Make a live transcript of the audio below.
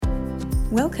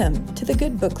Welcome to the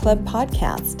Good Book Club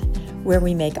podcast, where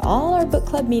we make all our book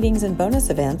club meetings and bonus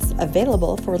events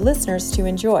available for listeners to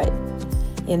enjoy.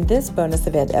 In this bonus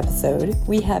event episode,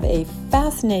 we have a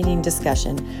fascinating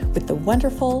discussion with the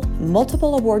wonderful,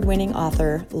 multiple award-winning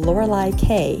author Lorelei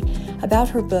Kay about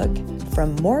her book,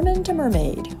 From Mormon to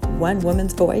Mermaid, One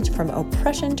Woman's Voyage from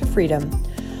Oppression to Freedom.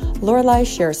 Lorelei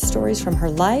shares stories from her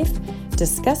life,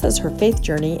 discusses her faith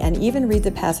journey, and even reads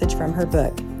a passage from her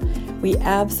book. We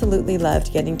absolutely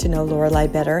loved getting to know Lorelei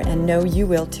better, and know you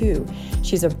will too.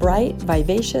 She's a bright,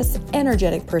 vivacious,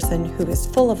 energetic person who is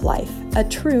full of life, a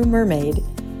true mermaid.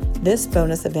 This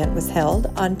bonus event was held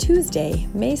on Tuesday,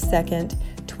 May 2nd,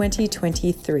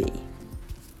 2023.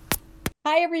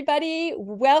 Hi, everybody.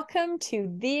 Welcome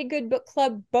to the Good Book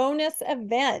Club bonus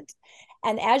event.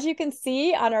 And as you can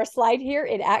see on our slide here,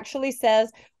 it actually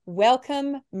says,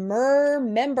 welcome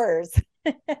members.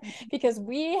 Because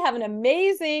we have an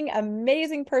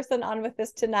amazing person on with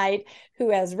us tonight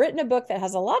who has written a book that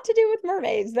has a lot to do with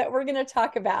mermaids that we're going to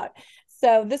talk about.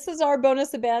 So this is our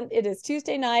bonus event. It is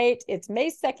Tuesday night. It's May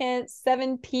 2nd,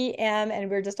 7 p.m. And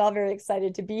we're just all very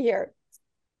excited to be here.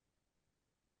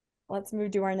 Let's move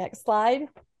to our next slide.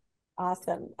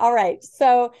 Awesome. All right.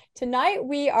 So tonight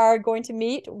we are going to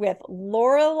meet with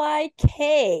Lorelei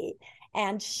Kay.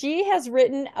 And she has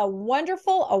written a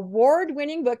wonderful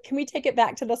award-winning book. Can we take it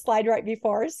back to the slide right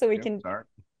before so we can? Start.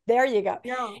 There you go.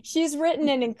 Yeah. She's written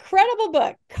an incredible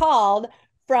book called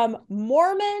From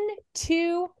Mormon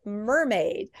to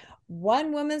Mermaid,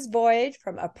 One Woman's Voyage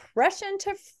from Oppression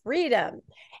to Freedom.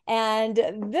 And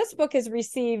this book has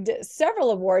received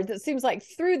several awards, it seems like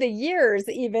through the years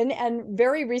even, and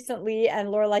very recently,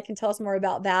 and Lorelei can tell us more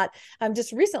about that,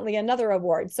 just recently another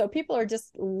award. So people are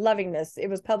just loving this. It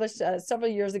was published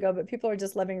several years ago, but people are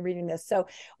just loving reading this. So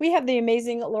we have the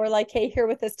amazing Lorelei Kay here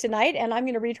with us tonight, and I'm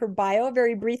going to read her bio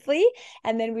very briefly,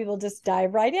 and then we will just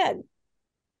dive right in.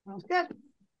 Sounds good.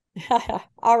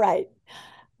 All right.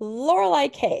 Lorelei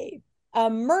Kay. A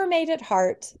mermaid at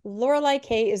heart, Lorelei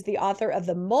Kay is the author of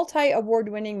the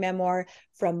multi-award-winning memoir,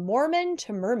 From Mormon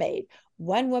to Mermaid,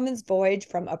 One Woman's Voyage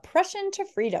from Oppression to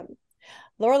Freedom.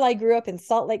 Lorelei grew up in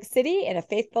Salt Lake City in a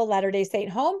faithful Latter-day Saint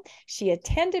home. She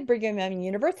attended Brigham Young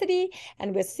University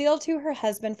and was sealed to her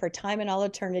husband for time and all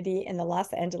eternity in the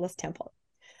Los Angeles Temple.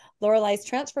 Lorelei's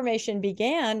transformation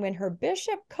began when her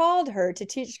bishop called her to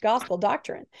teach gospel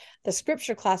doctrine, the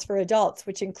scripture class for adults,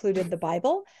 which included the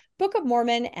Bible, Book of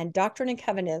Mormon, and Doctrine and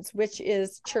Covenants, which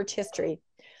is church history.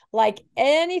 Like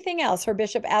anything else her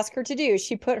bishop asked her to do,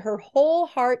 she put her whole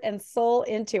heart and soul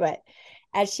into it.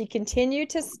 As she continued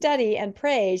to study and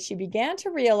pray, she began to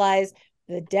realize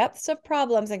the depths of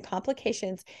problems and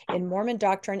complications in Mormon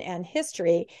doctrine and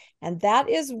history, and that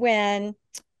is when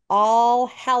all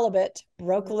halibut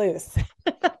broke loose.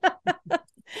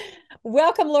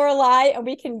 Welcome, Lorelei, and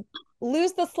we can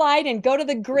lose the slide and go to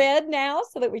the grid now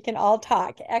so that we can all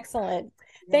talk. Excellent.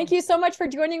 Thank you so much for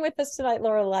joining with us tonight,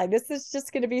 Lorelei. This is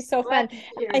just going to be so fun.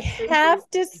 I have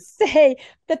to say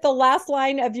that the last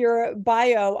line of your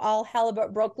bio, all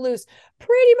halibut broke loose,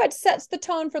 pretty much sets the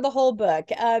tone for the whole book.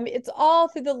 It's all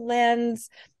through the lens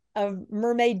of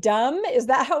mermaid-dom. Is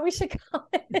that how we should call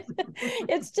it?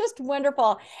 It's just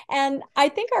wonderful. And I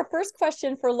think our first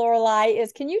question for Lorelei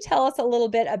is, can you tell us a little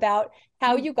bit about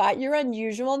how you got your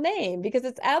unusual name? Because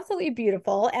it's absolutely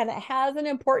beautiful and it has an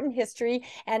important history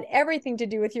and everything to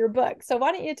do with your book. So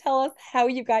why don't you tell us how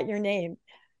you got your name?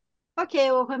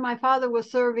 Okay, well, when my father was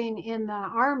serving in the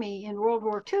Army in World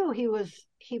War II, he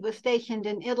was stationed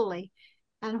in Italy.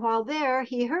 And while there,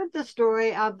 he heard the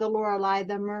story of the Lorelei,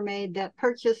 the mermaid that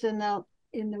perches in the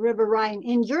River Rhine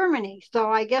in Germany. So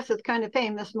I guess it's kind of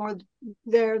famous more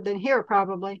there than here,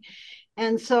 probably.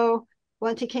 And so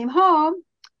once he came home,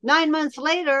 9 months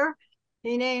later,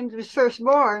 he named his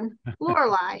firstborn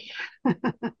Lorelei.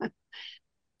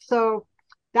 So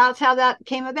that's how that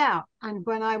came about. And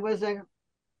when I was a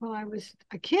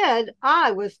kid,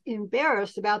 I was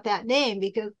embarrassed about that name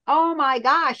because, oh my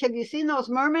gosh, have you seen those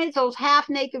mermaids, those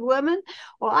half-naked women?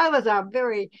 Well, I was a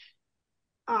very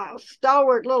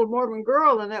stalwart little Mormon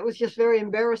girl, and it was just very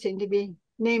embarrassing to be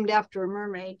named after a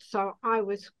mermaid. So I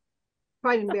was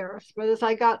quite embarrassed. But as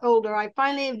I got older, I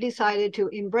finally decided to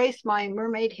embrace my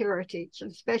mermaid heritage,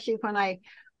 especially when I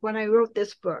wrote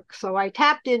this book. So I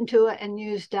tapped into it and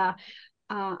used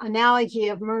analogy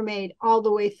of mermaid all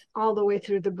the way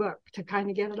through the book to kind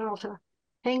of get it all to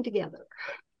hang together.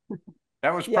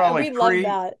 That was probably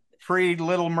pre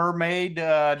Little Mermaid,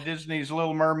 Disney's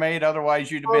Little Mermaid.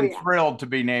 Otherwise, you'd have been thrilled to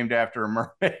be named after a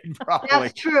mermaid. Probably.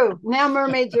 That's true. Now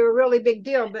mermaids are a really big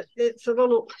deal, but it's a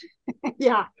little,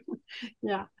 yeah.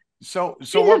 So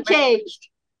what changed?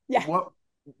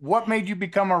 What made you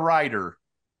become a writer?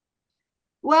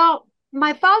 Well,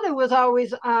 my father was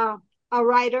always a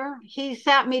writer. He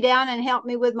sat me down and helped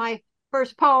me with my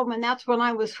first poem, and that's when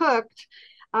I was hooked.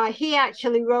 He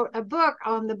actually wrote a book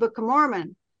on the Book of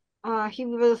Mormon. He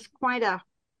was quite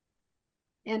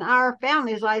in our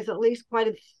family's eyes at least, quite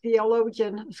a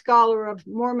theologian, scholar of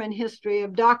Mormon history,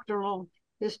 of doctrinal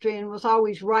history, and was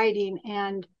always writing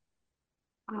and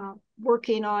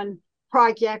working on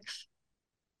projects.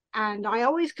 And I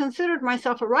always considered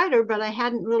myself a writer, but I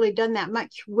hadn't really done that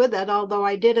much with it, although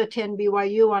I did attend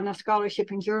BYU on a scholarship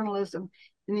in journalism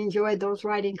and enjoyed those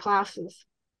writing classes.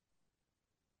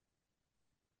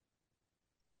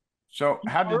 So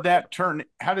how did that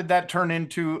turn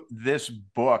into this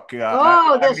book?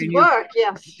 Book,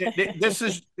 yes.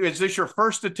 Is this your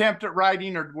first attempt at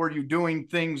writing, or were you doing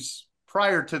things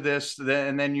prior to this,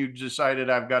 and then you decided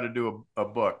I've got to do a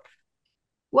book?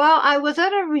 Well, I was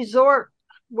at a resort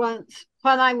once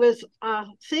when I was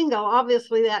single.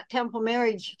 Obviously, that temple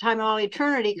marriage, time of all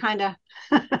eternity, kind of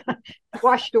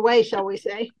washed away, shall we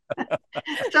say.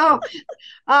 So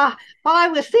while I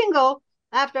was single,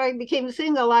 after I became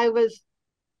single, I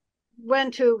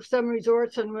went to some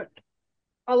resorts, and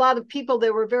a lot of people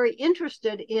that were very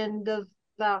interested in the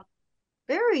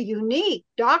very unique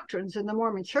doctrines in the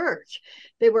Mormon Church.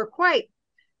 They were quite,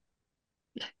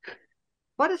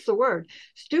 what is the word?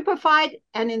 Stupefied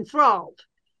and enthralled.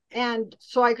 And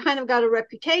so I kind of got a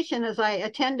reputation as I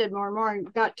attended more and more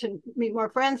and got to meet more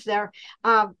friends there.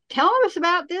 Tell us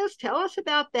about this, tell us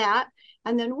about that.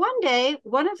 And then one day,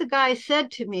 one of the guys said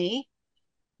to me,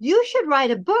 you should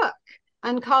write a book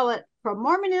and call it From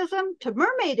Mormonism to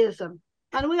Mermaidism.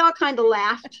 And we all kind of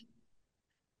laughed.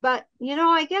 But,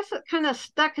 I guess it kind of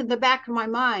stuck in the back of my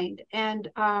mind. And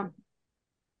I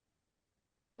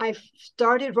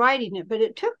started writing it, but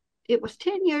it was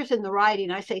 10 years in the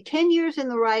writing. I say 10 years in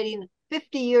the writing,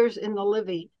 50 years in the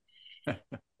living.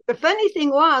 The funny thing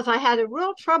was, I had a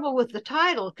real trouble with the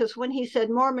title, because when he said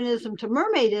Mormonism to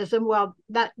Mermaidism, well,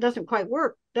 that doesn't quite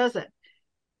work, does it?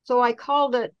 So I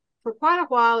called it, for quite a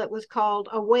while, it was called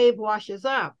A Wave Washes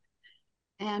Up.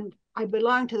 And I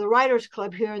belonged to the Writers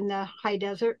Club here in the high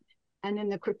desert. And in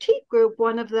the critique group,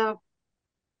 one of the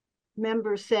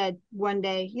members said one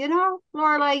day,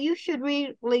 Lorelei, you should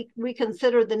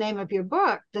reconsider the name of your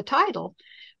book, the title,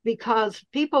 because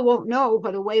people won't know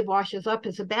what A Wave Washes Up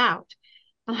is about.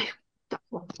 And I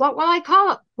thought, what will I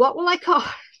call it? What will I call it?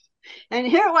 And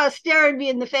here it was staring me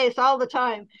in the face all the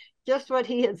time, just what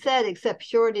he had said, except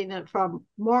shortening it from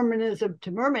Mormonism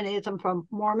to Mermaidism, from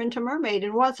Mormon to Mermaid.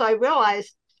 And once I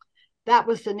realized that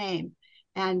was the name,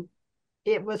 and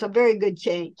it was a very good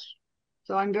change.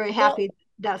 So I'm very happy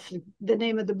that's the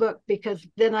name of the book, because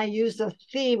then I used the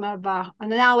theme of an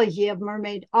analogy of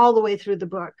mermaid all the way through the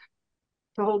book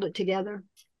to hold it together.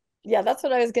 Yeah, that's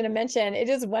what I was going to mention. It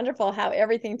is wonderful how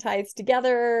everything ties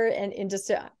together and in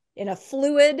just in a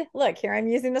fluid, look here, I'm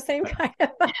using the same kind of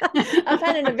a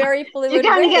pen in a very fluid way. You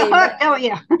kind of get hooked, don't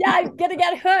you? Yeah, I'm gonna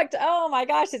get hooked. Oh my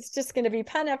gosh, it's just gonna be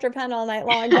pun after pun all night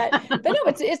long. But no,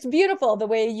 it's beautiful the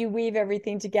way you weave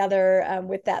everything together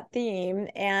with that theme,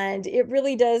 and it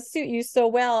really does suit you so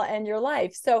well and your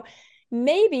life. So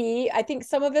maybe, I think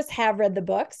some of us have read the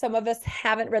book, some of us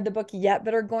haven't read the book yet,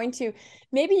 but are going to.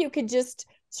 Maybe you could just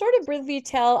sort of briefly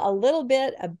tell a little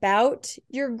bit about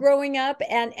your growing up.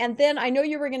 And then I know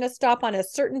you were going to stop on a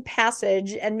certain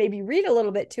passage and maybe read a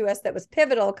little bit to us that was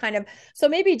pivotal kind of. So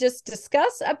maybe just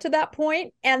discuss up to that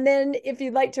point. And then if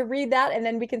you'd like to read that, and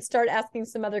then we can start asking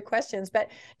some other questions. But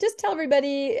just tell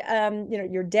everybody,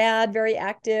 your dad, very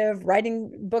active,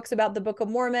 writing books about the Book of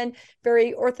Mormon,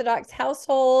 very Orthodox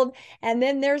household. And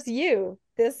then there's you,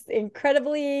 this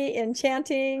incredibly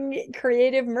enchanting,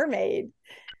 creative mermaid.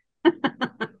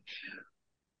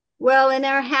 Well, in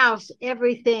our house,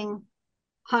 everything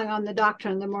hung on the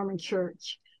doctrine of the Mormon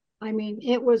Church. I mean,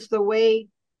 it was the way,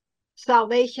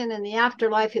 salvation and the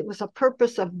afterlife. It was a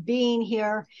purpose of being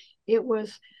here. It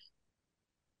was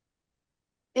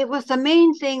the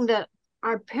main thing that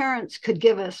our parents could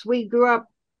give us. We grew up,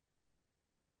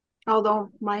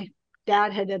 although my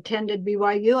dad had attended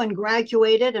BYU and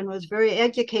graduated and was very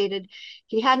educated,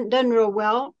 he hadn't done real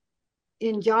well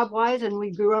in job wise, and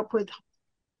we grew up with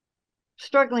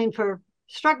struggling for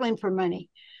money.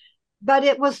 But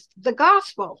it was the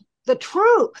gospel, the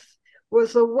truth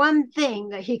was the one thing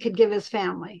that he could give his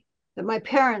family, that my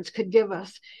parents could give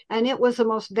us, and it was the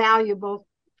most valuable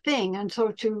thing. And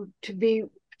so to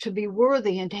be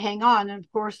worthy and to hang on, and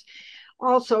of course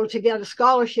also to get a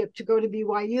scholarship to go to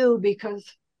BYU, because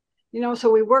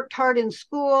so we worked hard in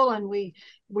school, and we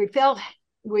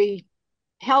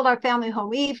held our family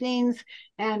home evenings,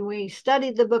 and we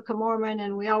studied the Book of Mormon,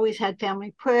 and we always had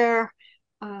family prayer.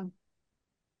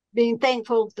 being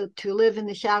thankful to live in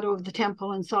the shadow of the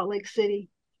temple in Salt Lake City.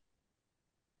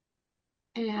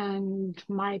 And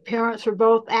my parents were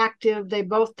both active. They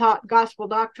both taught gospel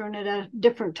doctrine at a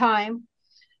different time.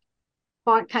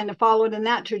 Kind of followed in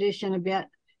that tradition a bit.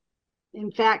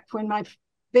 In fact, when my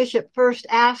bishop first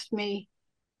asked me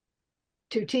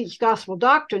to teach gospel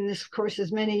doctrine, this of course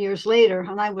is many years later,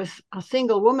 and I was a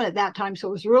single woman at that time, so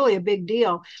it was really a big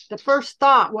deal. The first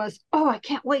thought was, oh, I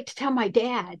can't wait to tell my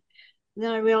dad. And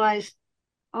then I realized,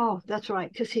 oh, that's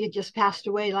right, because he had just passed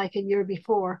away like a year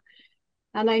before.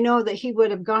 And I know that he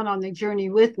would have gone on the journey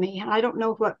with me. I don't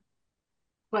know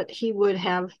what he would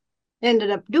have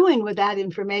ended up doing with that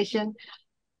information,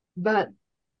 but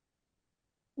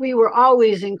we were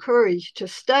always encouraged to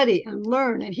study and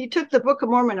learn. And he took the Book of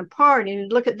Mormon apart and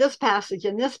he'd look at this passage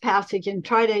and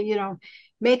try to,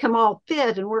 make them all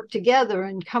fit and work together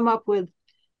and come up with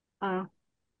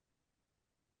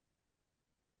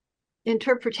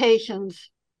interpretations,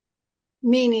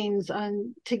 meanings,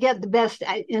 and to get the best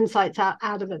insights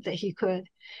out of it that he could.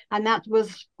 And that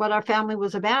was what our family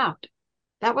was about.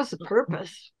 That was the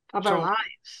purpose of our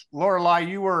lives. Lorelei,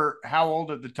 you were how old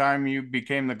at the time you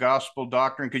became the gospel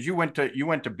doctrine? Because you went to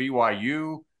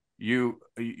BYU.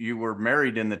 You were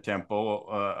married in the temple,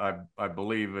 I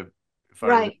believe, if I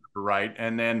remember right.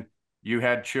 And then you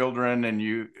had children, and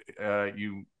you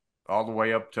all the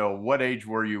way up till what age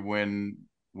were you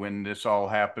when this all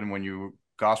happened? When you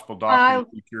gospel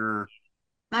doctrine teacher?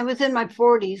 I was in my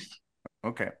 40s.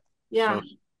 Okay. Yeah. So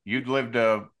you'd lived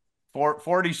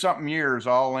 40-something years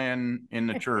all in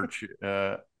the church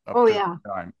up to the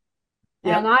time.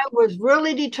 And I was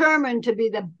really determined to be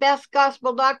the best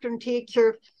gospel doctrine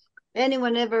teacher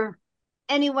anyone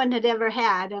had ever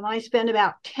had. And I spent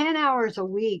about 10 hours a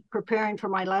week preparing for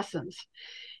my lessons.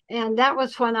 And that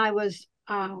was when I was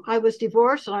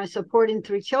divorced and I was supporting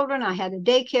 3 children. I had a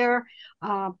daycare.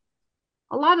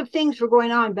 A lot of things were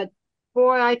going on, but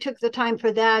boy, I took the time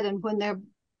for that. And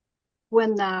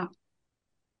when the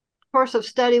course of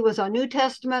study was on New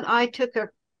Testament, I took a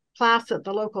class at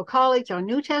the local college on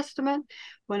New Testament.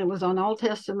 When it was on Old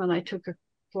Testament, I took a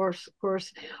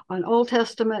course on Old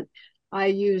Testament. I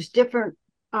used different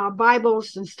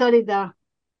Bibles and studied the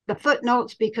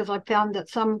footnotes, because I found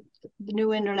that the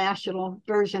New International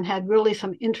Version had really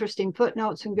some interesting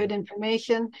footnotes and good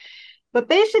information. But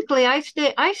basically, I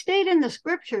stayed in the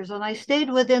scriptures, and I stayed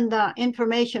within the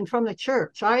information from the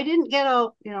church. I didn't get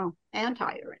all, anti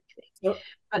or anything.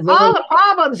 But all the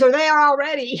problems are there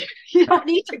already. You don't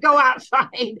need to go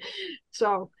outside.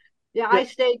 So, I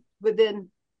stayed within.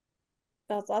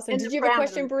 That's awesome. Did you have a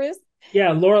question, Bruce?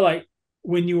 Yeah, Lorelei,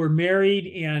 when you were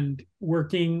married and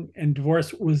working and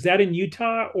divorced, was that in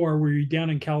Utah or were you down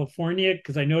in California?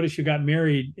 Because I noticed you got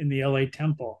married in the LA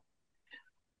temple.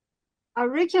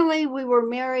 Originally, we were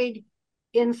married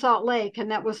in Salt Lake,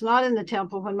 and that was not in the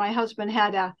temple. When my husband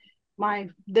had my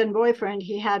then boyfriend,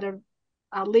 he had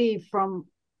a leave from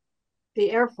the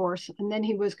Air Force, and then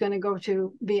he was going to go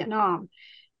to Vietnam.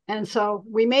 And so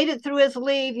we made it through his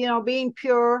leave, being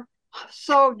pure,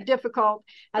 so difficult.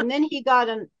 And then he got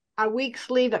a week's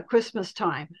leave at Christmas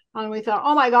time. And we thought,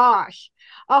 oh my gosh,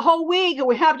 a whole week, and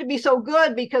we have to be so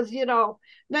good because,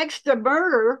 next to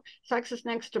murder, sex is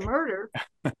next to murder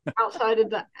outside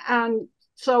of that. And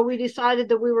so we decided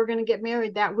that we were going to get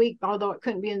married that week, although it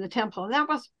couldn't be in the temple. And that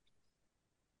was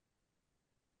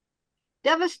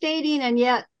devastating, and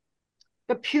yet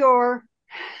the pure,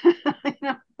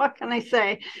 what can I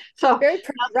say? So very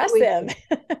progressive.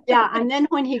 And then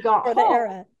when he got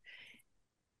home,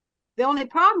 the only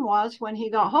problem was when he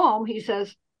got home, he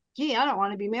says, gee, I don't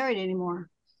want to be married anymore.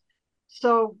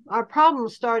 So our problem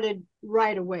started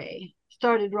right away.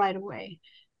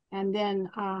 And then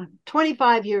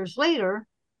 25 years later,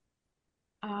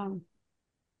 I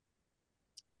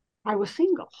was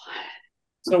single.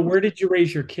 So where did you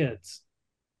raise your kids?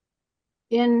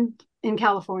 In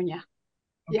California.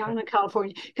 Okay. Yeah, in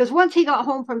California. Because once he got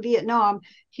home from Vietnam,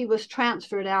 he was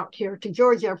transferred out here to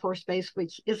George Air Force Base,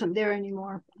 which isn't there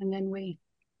anymore. And then we...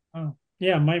 Oh,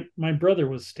 yeah, my brother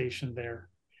was stationed there.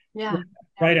 Yeah.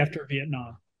 Right after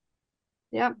Vietnam.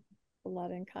 Yep. A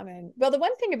lot in common. Well, the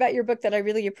one thing about your book that I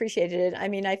really appreciated,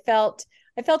 I felt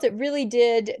it really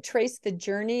did trace the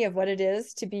journey of what it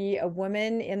is to be a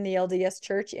woman in the LDS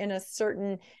church in a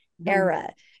certain era.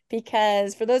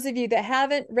 Because for those of you that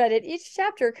haven't read it, each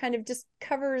chapter kind of just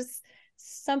covers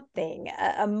something,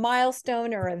 a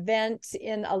milestone or event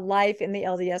in a life in the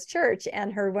LDS church,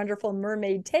 and her wonderful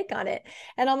mermaid take on it.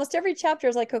 And almost every chapter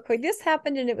is like, okay, this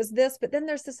happened and it was this, but then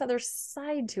there's this other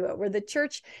side to it where the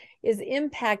church is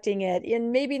impacting it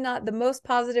in maybe not the most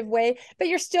positive way, but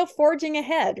you're still forging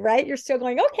ahead, right? You're still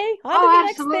going, okay,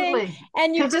 on to the next thing.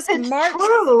 And you just march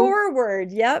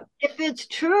forward. Yep. If it's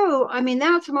true, I mean,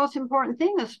 that's the most important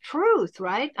thing is truth,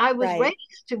 right? I was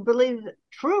raised to believe that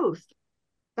truth.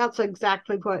 That's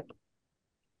exactly what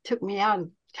took me out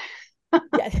of.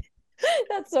 Yeah.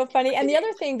 That's so funny. And the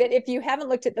other thing that if you haven't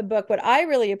looked at the book, what I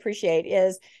really appreciate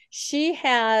is she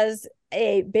has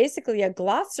basically a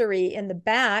glossary in the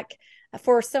back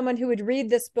for someone who would read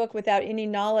this book without any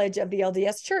knowledge of the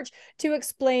LDS church to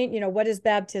explain, what is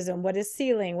baptism? What is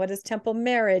sealing? What is temple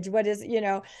marriage? What is,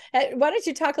 why don't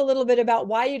you talk a little bit about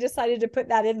why you decided to put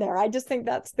that in there? I just think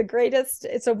that's the greatest.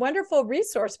 It's a wonderful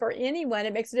resource for anyone.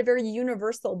 It makes it a very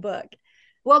universal book.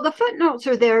 Well, the footnotes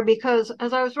are there because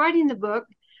as I was writing the book,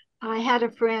 I had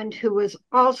a friend who was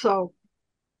also,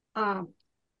 I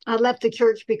left the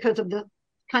church because of the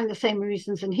kind of the same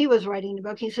reasons, and he was writing the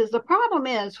book. He says, the problem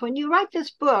is when you write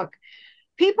this book,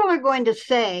 people are going to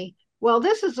say, well,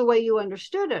 this is the way you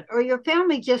understood it, or your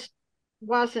family just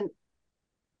wasn't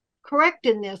correct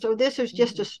in this, or this is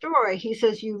just a story. He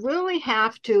says, you really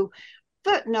have to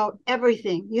footnote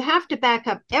everything. You have to back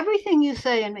up everything you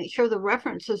say and make sure the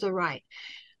references are right.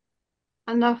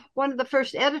 And one of the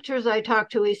first editors I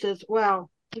talked to, he says,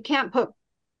 well, you can't put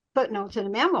footnotes in a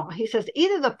memo. He says,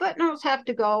 either the footnotes have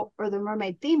to go or the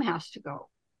mermaid theme has to go.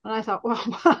 And I thought, well,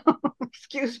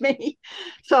 excuse me.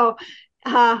 So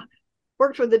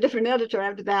worked with a different editor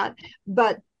after that.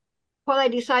 But what I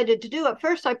decided to do, at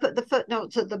first I put the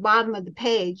footnotes at the bottom of the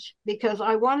page because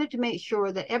I wanted to make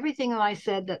sure that everything that I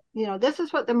said that, this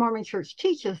is what the Mormon church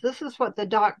teaches. This is what the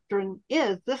doctrine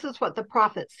is. This is what the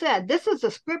prophet said. This is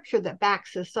the scripture that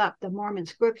backs this up, the Mormon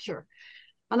scripture.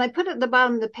 And I put it at the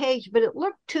bottom of the page, but it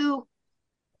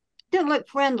didn't look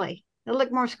friendly. It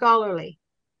looked more scholarly.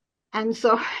 And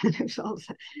so,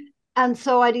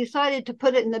 I decided to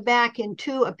put it in the back in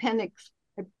two Appendix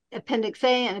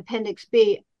A and Appendix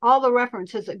B, all the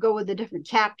references that go with the different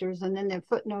chapters, and then they're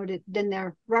footnoted, then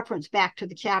they're referenced back to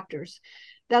the chapters.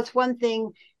 That's one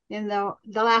thing in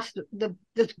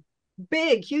this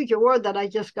big, huge award that I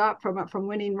just got from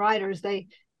Winning Writers. They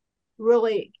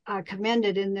really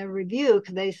commended in their review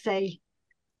because they say,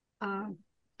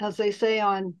 as they say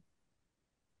on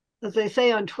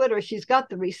Twitter, she's got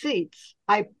the receipts.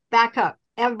 I back up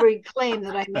every claim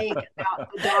that I make about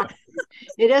the doctrine.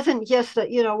 It isn't just that,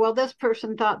 well, this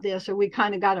person thought this, or we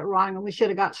kind of got it wrong and we should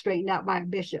have got straightened out by a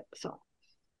bishop. So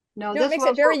no, it makes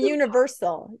it very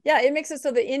universal. Yeah, it makes it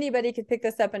so that anybody could pick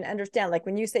this up and understand. Like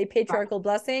when you say patriarchal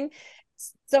blessing,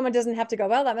 someone doesn't have to go,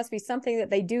 well, that must be something that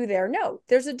they do there. No,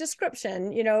 there's a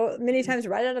description, many times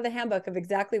right out of the handbook of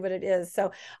exactly what it is.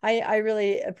 So I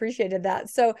really appreciated that.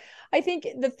 So I think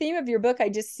the theme of your book, I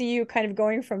just see you kind of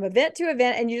going from event to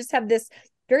event, and you just have this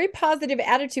very positive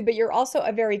attitude, but you're also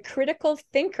a very critical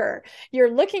thinker. You're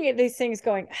looking at these things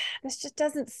going, this just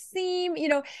doesn't seem,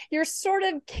 you're sort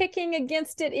of kicking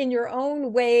against it in your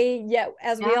own way. Yet,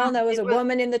 as we all know, as a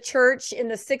woman in the church in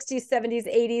the 60s, 70s,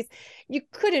 80s, you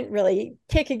couldn't really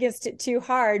kick against it too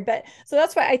hard. But so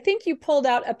that's why I think you pulled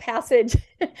out a passage,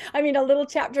 a little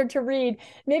chapter to read.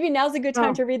 Maybe now's a good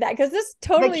time to read that, because this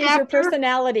totally is your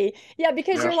personality. Yeah,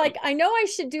 because you're like, I know I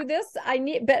should do this.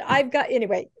 But I've got,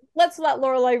 anyway. Let's let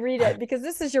Lorelei read it, because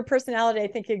this is your personality. I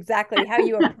think exactly how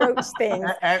you approach things.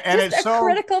 and just a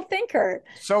critical thinker.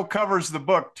 So covers the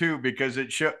book too, because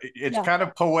it's kind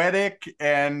of poetic,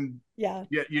 and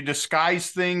you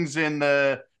disguise things in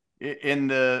the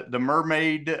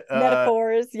mermaid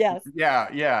metaphors. Yes.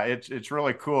 Yeah. It's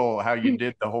really cool how you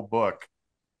did the whole book.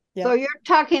 Yeah. So you're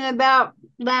talking about,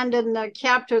 Landon, the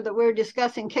chapter that we're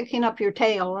discussing, kicking up your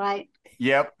tail, right?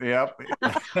 Yep.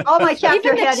 All my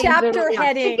chapter heading,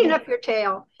 kicking up your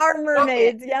tail. Our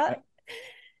mermaids, yeah.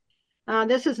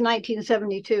 This is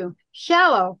 1972.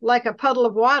 Shallow, like a puddle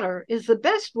of water, is the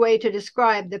best way to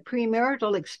describe the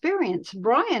premarital experience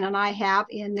Brian and I have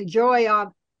in the joy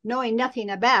of knowing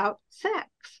nothing about sex.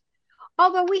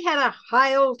 Although we had a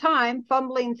high old time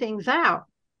fumbling things out,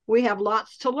 we have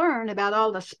lots to learn about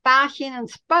all the splashing and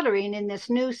sputtering in this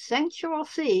new sensual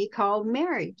sea called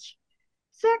marriage.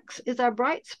 Sex is our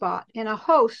bright spot in a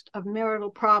host of marital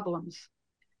problems.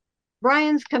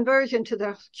 Brian's conversion to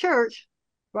the church,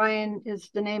 Brian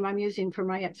is the name I'm using for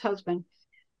my ex-husband,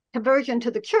 conversion to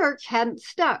the church hadn't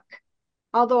stuck.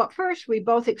 Although at first we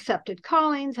both accepted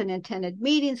callings and attended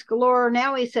meetings galore,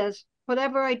 now he says,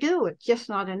 whatever I do, it's just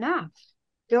not enough.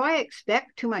 Do I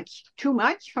expect too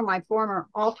much from my former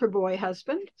altar boy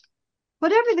husband?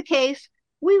 Whatever the case,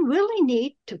 we really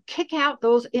need to kick out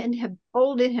those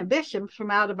old inhibitions from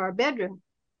out of our bedroom,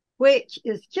 which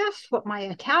is just what my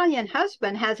Italian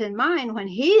husband has in mind when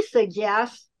he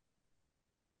suggests,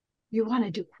 you want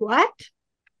to do what?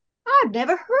 I've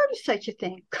never heard of such a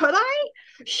thing. Could I?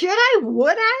 Should I?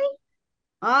 Would I?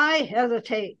 I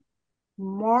hesitate.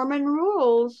 Mormon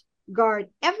rules guard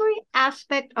every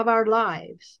aspect of our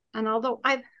lives. And although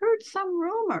I've heard some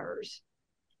rumors,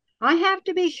 I have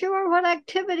to be sure what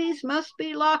activities must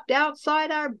be locked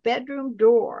outside our bedroom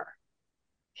door.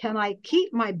 Can I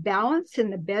keep my balance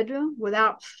in the bedroom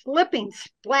without slipping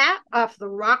splat off the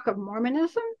rock of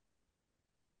Mormonism?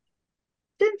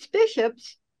 Since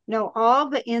bishops know all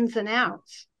the ins and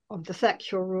outs of the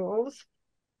sexual rules,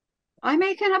 I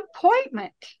make an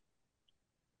appointment.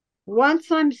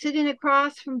 Once I'm sitting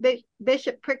across from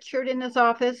Bishop Pritchard in his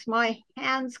office, my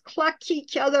hands clutch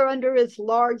each other under his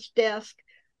large desk,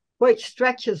 which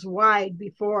stretches wide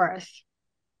before us.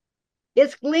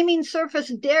 Its gleaming surface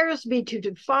dares me to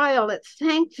defile its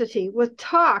sanctity with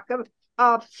talk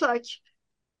of such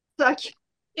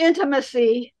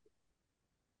intimacy.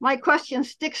 My question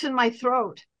sticks in my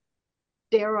throat.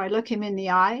 Dare I look him in the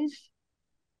eyes?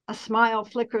 A smile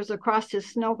flickers across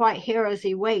his snow-white hair as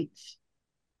he waits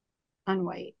and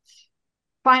waits.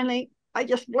 Finally, I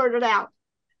just blurted out,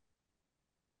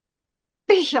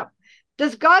 Bishop,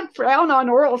 does God frown on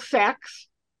oral sex?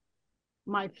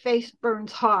 My face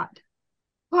burns hot.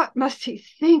 What must he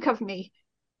think of me?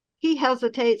 He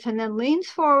hesitates and then leans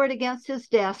forward against his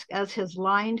desk as his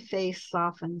lined face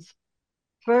softens.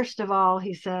 First of all,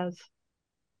 he says,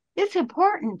 it's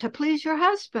important to please your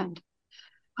husband.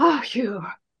 Oh, you.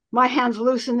 My hands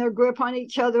loosen their grip on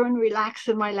each other and relax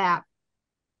in my lap.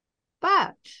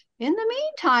 But in the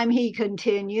meantime, he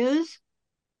continues,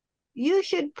 you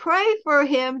should pray for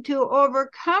him to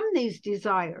overcome these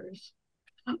desires.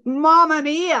 Mamma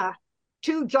mia!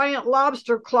 2 giant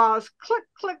lobster claws click,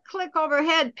 click, click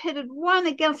overhead, pitted one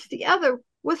against the other,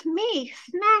 with me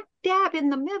smack dab in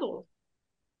the middle.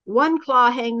 One claw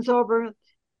hangs over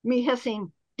me,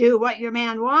 hissing, do what your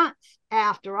man wants.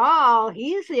 After all,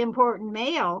 he's the important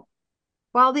male.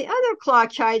 While the other claw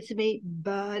chides me,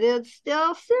 but it's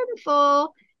still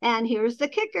sinful. And here's the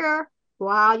kicker.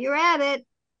 While you're at it,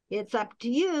 it's up to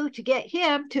you to get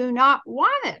him to not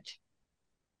want it.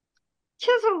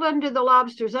 Chiseled under the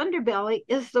lobster's underbelly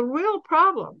is the real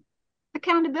problem,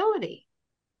 accountability.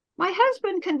 My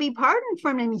husband can be pardoned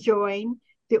from enjoying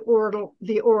the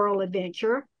oral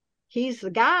adventure. He's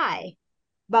the guy,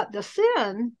 but the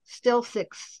sin still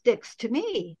sticks to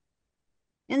me.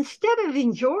 Instead of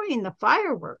enjoying the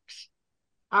fireworks,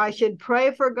 I should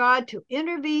pray for God to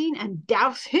intervene and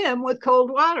douse him with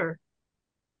cold water.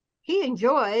 He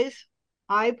enjoys,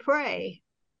 I pray.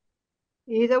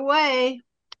 Either way,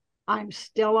 I'm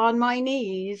still on my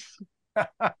knees.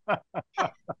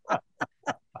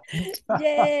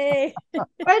 Yay!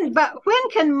 When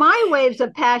can my waves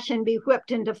of passion be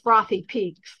whipped into frothy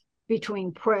peaks?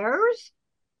 Between prayers?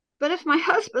 But if my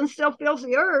husband still feels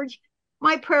the urge,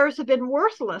 my prayers have been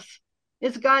worthless.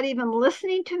 Is God even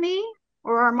listening to me?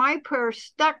 Or are my prayers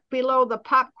stuck below the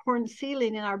popcorn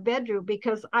ceiling in our bedroom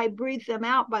because I breathe them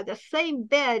out by the same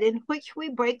bed in which we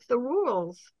break the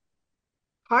rules?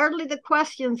 Hardly the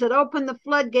questions that open the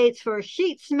floodgates for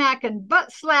sheet smacking,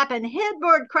 butt slapping,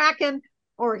 headboard cracking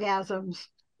orgasms.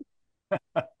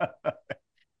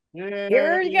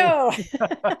 Here you go.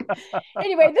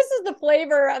 Anyway, this is the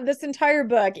flavor of this entire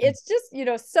book. It's just,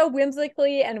 so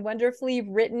whimsically and wonderfully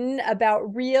written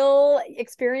about real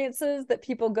experiences that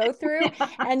people go through. Yeah,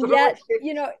 and yet,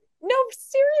 no,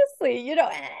 seriously,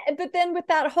 but then with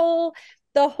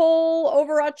the whole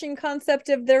overarching concept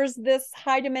of there's this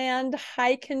high demand,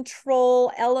 high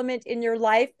control element in your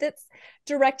life that's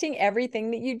directing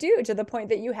everything that you do, to the point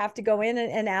that you have to go in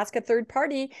and ask a third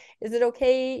party, is it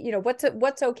okay?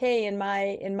 What's okay in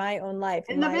my own life,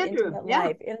 in the my bedroom, intimate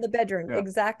life, in the bedroom. Yeah.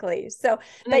 Exactly. So,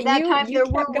 and at that time you there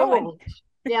kept were going. rules.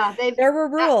 Yeah, there were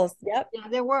rules. Yep. Yeah,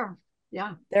 there were.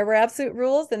 Yeah. There were absolute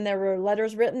rules, and there were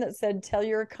letters written that said, tell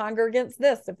your congregants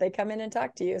this if they come in and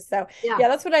talk to you. So yeah,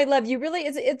 that's what I love.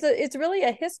 It's really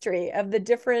a history of the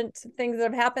different things that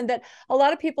have happened that a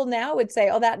lot of people now would say,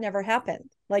 oh, that never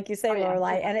happened. Like you say,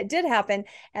 Lorelei, and it did happen.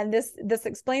 And this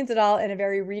explains it all in a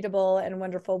very readable and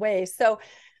wonderful way. So,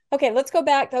 okay, let's go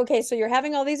back. Okay, so you're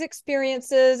having all these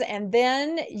experiences, and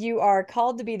then you are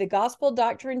called to be the gospel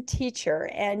doctrine teacher,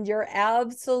 and you're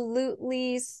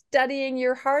absolutely studying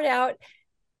your heart out.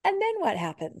 And then what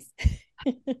happens?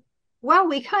 Well,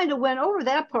 we kind of went over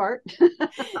that part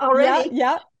already.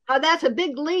 Yeah. That's a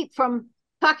big leap from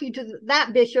talking to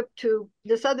that bishop to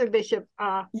this other bishop.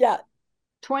 Yeah.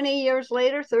 20 years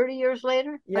later, 30 years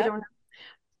later, Yep. I don't know,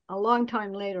 a long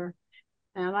time later.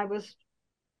 And I was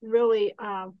really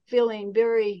feeling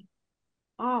very,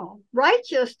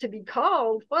 righteous to be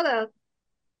called. What a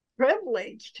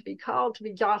privilege to be called to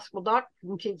be gospel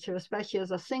doctrine teacher, especially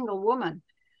as a single woman.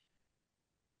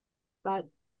 But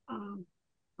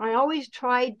I always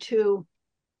tried to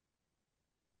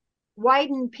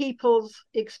widen people's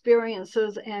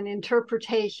experiences and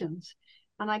interpretations.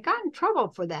 And I got in trouble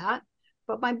for that,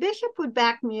 but my bishop would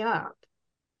back me up.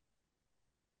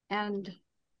 And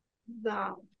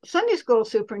the Sunday school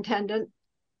superintendent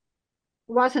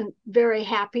wasn't very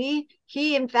happy.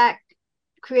 He, in fact,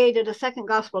 created a second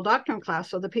gospel doctrine class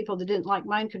so the people that didn't like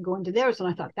mine could go into theirs. And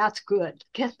I thought, that's good.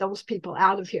 Get those people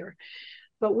out of here.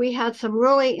 But we had some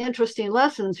really interesting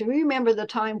lessons. You remember the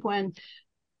time when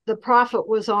the prophet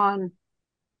was on,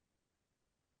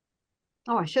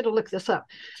 I should have looked this up.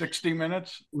 60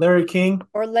 Minutes? Larry King.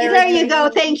 Or Larry There King. you go.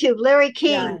 Thank you. Larry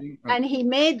King. Yeah. And he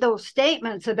made those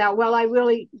statements about, well, I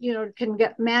really, can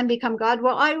get man become God.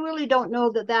 Well, I really don't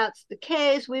know that that's the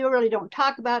case. We really don't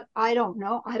talk about it. I don't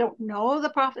know.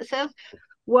 The prophet says.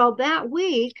 Well, that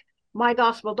week, my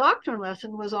gospel doctrine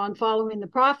lesson was on following the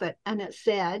prophet. And it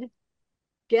said,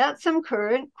 get some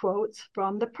current quotes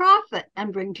from the prophet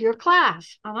and bring to your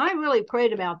class. And I really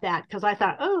prayed about that because I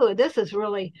thought, this is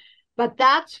really, but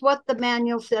that's what the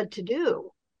manual said to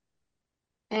do.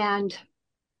 And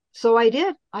so I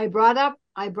did. I brought up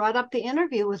the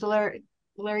interview with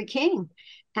Larry King,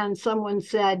 and someone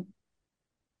said,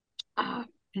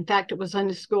 in fact, it was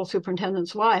Sunday school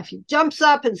superintendent's wife. He jumps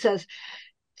up and says,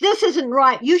 "This isn't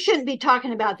right. You shouldn't be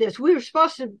talking about this. We were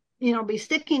supposed to, be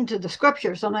sticking to the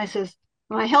scriptures." And I says,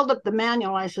 when I held up the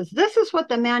manual, I says, "This is what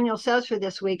the manual says for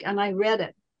this week," and I read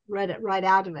it right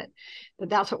out of it. But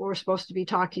that's what we're supposed to be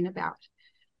talking about.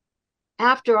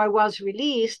 After I was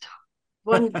released,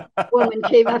 one woman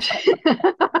came up.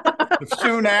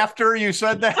 Soon after you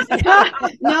said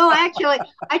that? No, actually,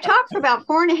 I talked for about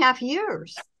 4.5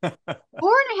 years.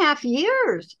 4.5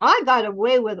 years. I got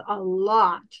away with a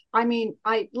lot. I mean,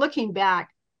 looking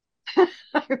back, I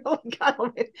really got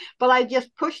away, but I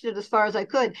just pushed it as far as I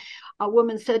could. A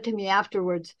woman said to me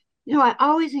afterwards, I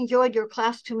always enjoyed your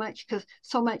class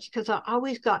so much because I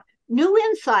always got new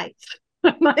insights.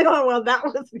 I thought, well, that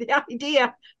was the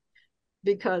idea,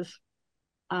 because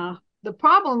the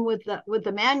problem with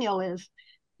the manual is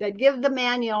they give the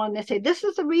manual and they say, this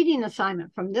is a reading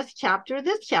assignment from this chapter,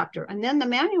 and then the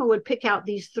manual would pick out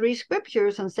these 3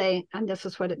 scriptures and say, and this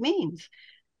is what it means.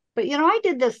 But I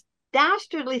did this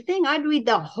dastardly thing. I'd read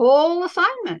the whole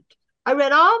assignment. I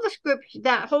read all the scriptures,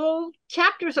 that whole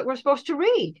chapters that we're supposed to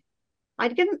read. I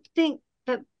didn't think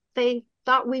that they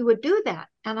thought we would do that.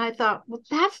 And I thought, well,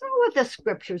 that's not what the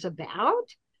scripture's about.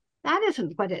 That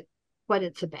isn't what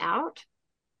it's about.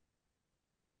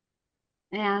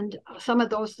 And some of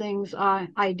those things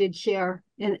I did share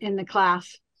in the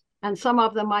class, and some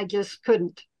of them I just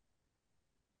couldn't.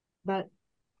 But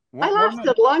I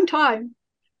lasted a long time.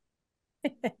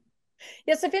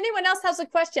 Yes, if anyone else has a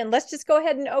question, let's just go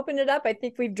ahead and open it up. I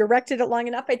think we've directed it long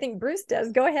enough. I think Bruce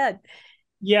does. Go ahead.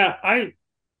 Yeah,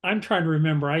 I'm trying to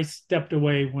remember. I stepped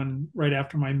away right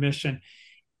after my mission.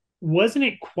 Wasn't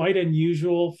it quite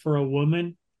unusual for a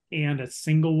woman and a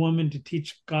single woman to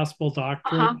teach gospel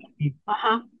doctrine?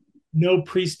 No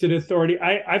priesthood authority.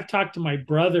 I've talked to my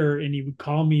brother, and he would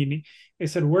call me and I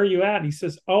said, "Where are you at?" And he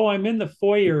says, "Oh, I'm in the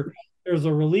foyer. There's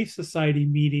a Relief Society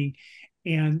meeting,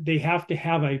 and they have to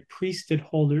have a priesthood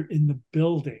holder in the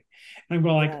building." And I'm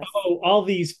going like, all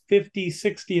these 50,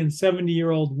 60, and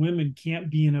 70-year-old women can't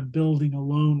be in a building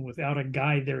alone without a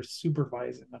guy there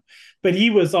supervising them. But he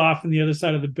was off on the other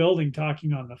side of the building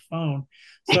talking on the phone.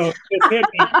 So it hit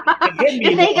me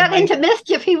if they got into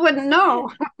mischief, he wouldn't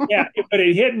know. Yeah, but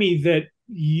it hit me that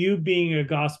you being a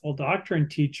gospel doctrine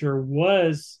teacher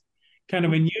was kind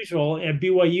of unusual. At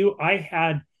BYU, I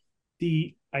had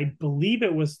I believe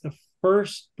it was the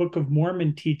first Book of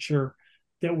Mormon teacher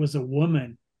that was a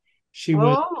woman. She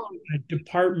was a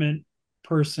department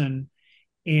person,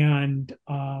 and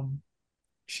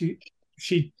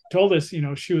she told us,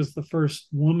 she was the first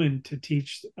woman to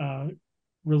teach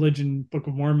religion, Book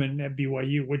of Mormon at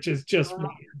BYU, which is just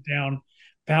down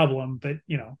pablum, but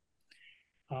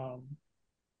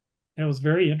it was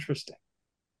very interesting.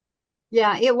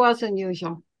 Yeah, it was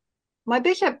unusual. My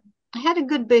bishop, I had a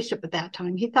good bishop at that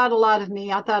time. He thought a lot of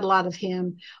me. I thought a lot of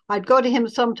him. I'd go to him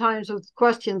sometimes with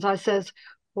questions. I says,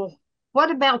 well, what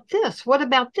about this? What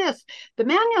about this? The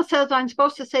manual says I'm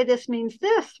supposed to say this means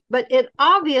this, but it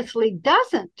obviously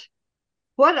doesn't.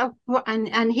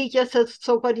 And he just says,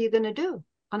 so what are you going to do?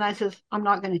 And I says, I'm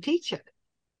not going to teach it.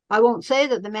 I won't say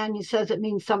that the manual says it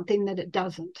means something that it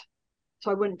doesn't.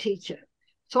 So I wouldn't teach it.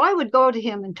 So I would go to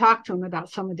him and talk to him about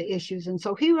some of the issues. And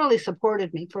so he really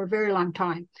supported me for a very long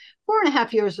time.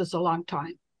 4.5 years is a long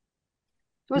time.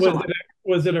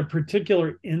 Was it a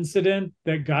particular incident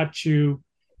that got you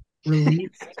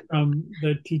released from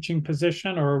the teaching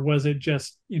position, or was it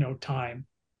just, time?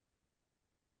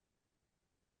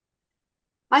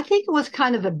 I think it was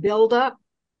kind of a buildup.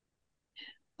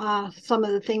 Some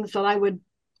of the things that I would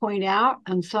point out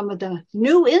and some of the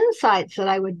new insights that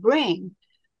I would bring.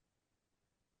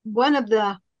 One of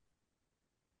the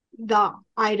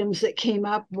items that came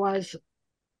up was,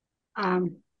 oh,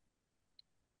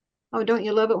 don't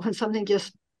you love it when something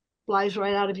just flies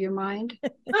right out of your mind?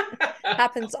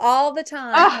 Happens all the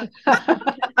time.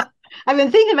 I've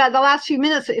been thinking about the last few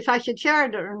minutes if I should share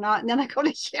it or not, and then I go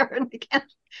to share it and I can't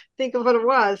think of what it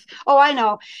was. Oh, I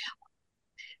know.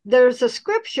 There's a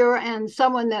scripture, and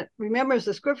someone that remembers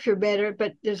the scripture better,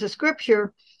 but there's a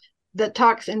scripture that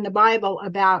talks in the Bible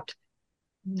about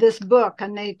this book,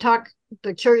 and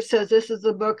the church says this is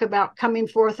the book about coming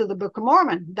forth of the Book of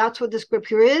Mormon. That's what the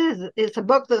scripture is. It's a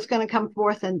book that's going to come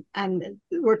forth, and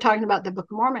we're talking about the Book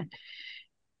of Mormon.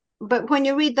 But when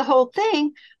you read the whole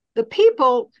thing, the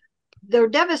people, they're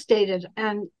devastated,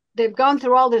 and they've gone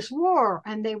through all this war,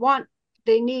 and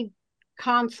they need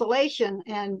consolation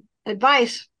and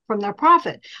advice from their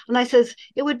prophet. And I says,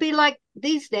 it would be like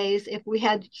these days if we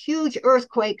had huge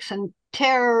earthquakes and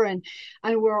terror, and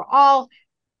we're all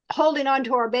holding on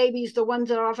to our babies, the ones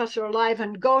that of us are alive,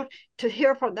 and go to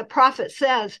hear what the prophet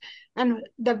says and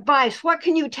the advice. What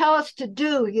can you tell us to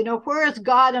do? Where is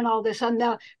God and all this? And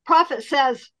the prophet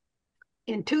says,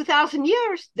 in 2,000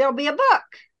 years, there'll be a book.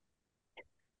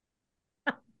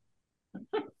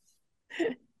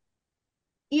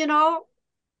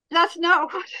 That's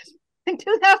not what in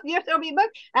 2,000 years there'll be a book.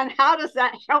 And how does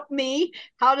that help me?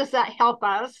 How does that help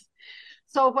us?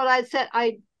 So what I said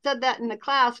that in the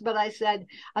class, but I said,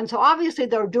 and so obviously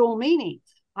there are dual meanings.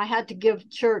 I had to give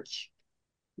church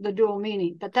the dual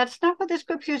meaning, but that's not what the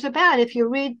scripture is about. If you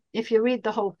read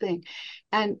the whole thing,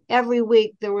 and every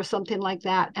week there was something like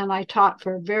that, and I taught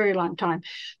for a very long time.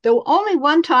 Though only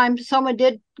one time someone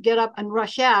did get up and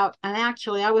rush out, and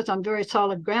actually I was on very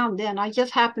solid ground then. I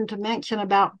just happened to mention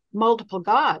about multiple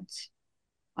gods.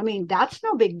 I mean, that's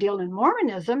no big deal in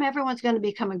Mormonism. Everyone's going to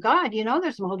become a god.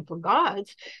 There's multiple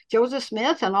gods. Joseph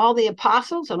Smith and all the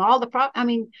apostles and all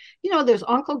there's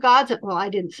uncle gods. Well, I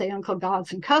didn't say uncle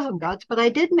gods and cousin gods, but I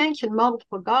did mention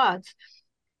multiple gods.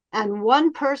 And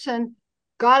one person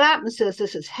got up and says,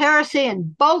 this is heresy,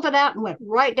 and bolted out and went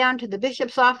right down to the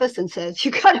bishop's office and says,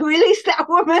 you got to release that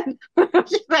woman.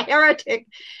 She's a heretic.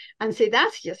 And see,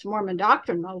 that's just Mormon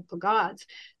doctrine, multiple gods.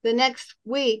 The next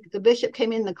week, the bishop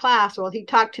came in the class. Well, he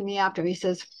talked to me after. He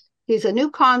says, he's a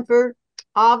new convert.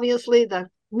 Obviously, the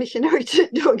missionaries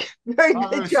didn't do a very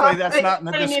good job. That's not in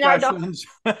the discussions.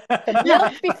 The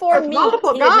milk before meat.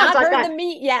 Multiple he gods. had not heard the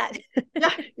meat yet.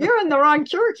 Yeah, you're in the wrong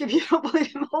church if you don't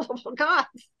believe in multiple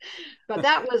gods. But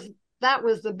that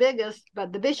was the biggest.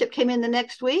 But the bishop came in the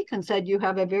next week and said, you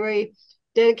have a very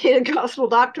dedicated gospel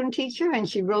doctrine teacher, and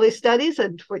she really studies,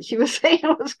 and what she was saying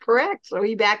was correct. So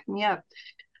he backed me up.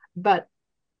 But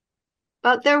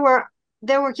there were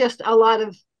just a lot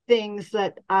of things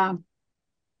that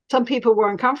some people were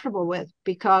uncomfortable with,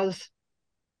 because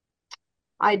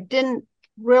I didn't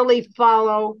really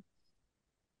follow.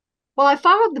 Well, I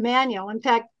followed the manual. In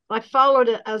fact, I followed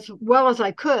it as well as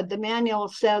I could. The manual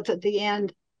says at the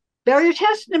end, bear your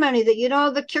testimony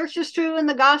that the church is true, and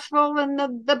the gospel, and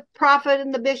the prophet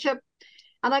and the bishop.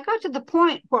 And I got to the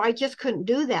point where I just couldn't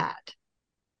do that.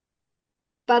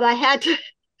 But I had to,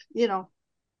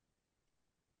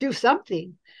 do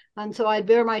something. And so I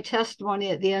bear my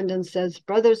testimony at the end and says,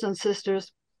 brothers and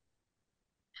sisters,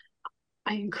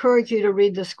 I encourage you to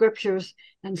read the scriptures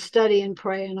and study and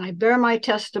pray. And I bear my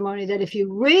testimony that if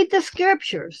you read the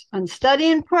scriptures and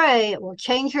study and pray, it will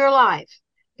change your life,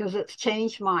 because it's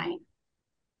changed mine.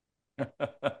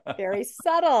 Very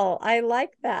subtle. I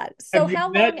like that. So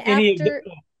how long after?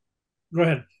 Go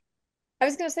ahead. I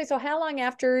was going to say, so how long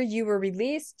after you were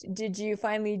released did you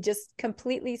finally just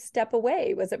completely step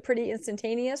away? Was it pretty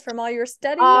instantaneous from all your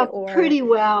study? Pretty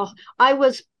well. By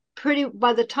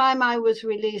the time I was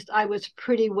released, I was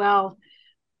pretty well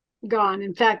gone.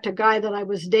 In fact, a guy that I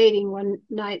was dating one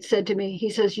night said to me,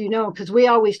 he says, because we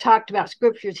always talked about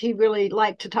scriptures. He really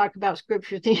liked to talk about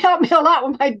scriptures. He helped me a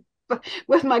lot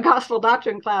with my gospel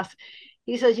doctrine class.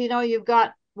 He says, you've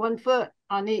got one foot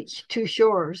on each two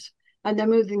shores, and they're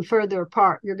moving further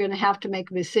apart. You're going to have to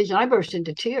make a decision. I burst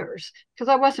into tears because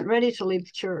I wasn't ready to leave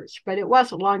the church, but it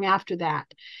wasn't long after that.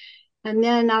 And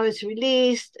then I was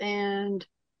released and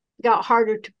got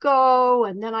harder to go.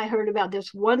 And then I heard about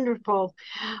this wonderful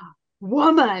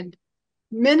woman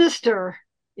minister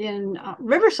in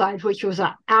Riverside, which was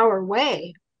an hour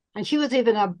away. And she was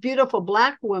even a beautiful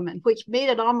Black woman, which made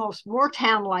it almost more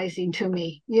tantalizing to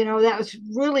me. You know, that was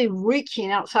really reaching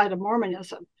outside of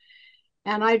Mormonism.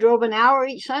 And I drove an hour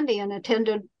each Sunday and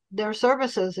attended their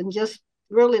services and just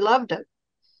really loved it.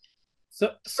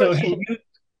 So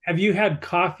have you had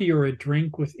coffee or a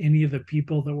drink with any of the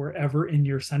people that were ever in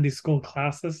your Sunday school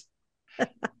classes?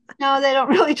 No, they don't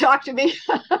really talk to me.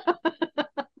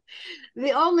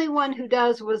 The only one who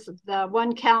does was the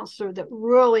one counselor that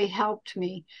really helped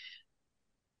me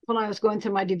when I was going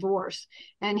through my divorce.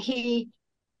 And he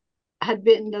had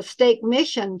been the stake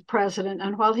mission president.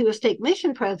 And while he was stake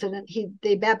mission president,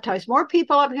 they baptized more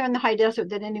people up here in the high desert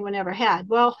than anyone ever had.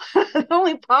 Well, the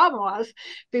only problem was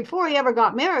before he ever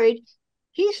got married,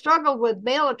 he struggled with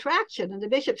male attraction. And the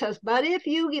bishop says, but if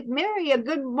you marry a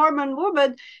good Mormon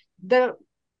woman,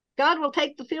 God will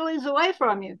take the feelings away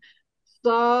from you.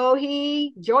 So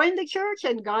he joined the church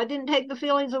and God didn't take the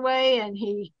feelings away. And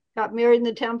he got married in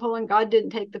the temple and God didn't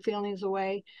take the feelings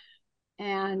away.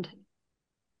 And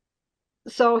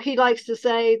so he likes to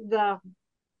say the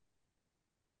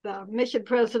mission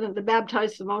president that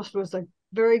baptized the most was a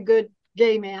very good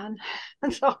gay man.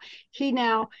 And so he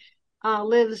now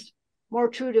lives more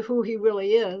true to who he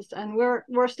really is. And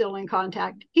we're still in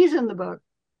contact. He's in the book.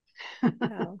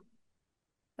 Wow.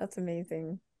 That's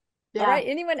amazing. Yeah. All right.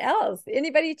 Anyone else?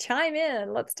 Anybody chime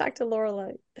in? Let's talk to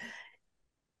Lorelei.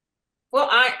 Well,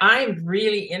 I'm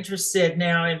really interested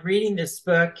now in reading this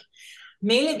book,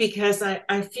 mainly because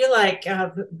I feel like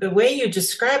the way you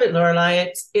describe it,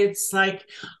 Lorelei, it's like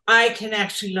I can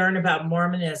actually learn about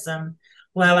Mormonism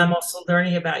while I'm also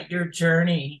learning about your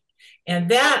journey.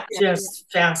 And that just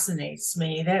fascinates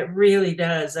me. That really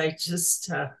does. I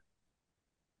just,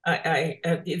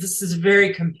 this is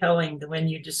very compelling when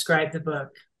you describe the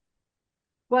book.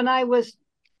 When I was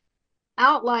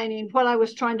outlining what I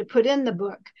was trying to put in the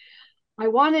book, I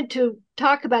wanted to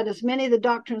talk about as many of the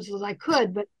doctrines as I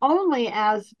could, but only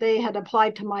as they had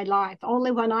applied to my life,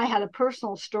 only when I had a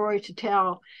personal story to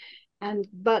tell.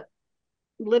 But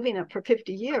living it for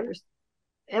 50 years,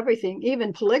 everything,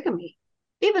 even polygamy,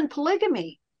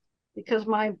 because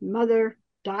my mother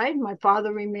died, my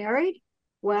father remarried.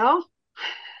 Well,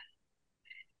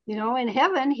 you know, in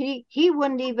heaven, he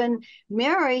wouldn't even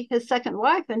marry his second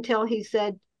wife until he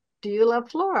said, do you love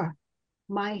Flora,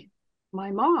 my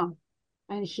mom?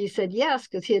 And she said yes,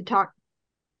 because he had talked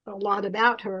a lot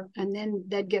about her. And then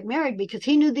they'd get married because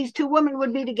he knew these two women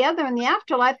would be together in the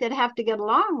afterlife. They'd have to get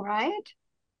along, right?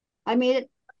 I mean,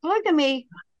 polygamy,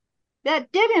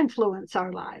 that did influence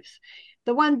our lives.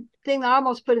 The one thing that I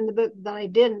almost put in the book that I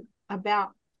didn't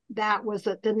about that was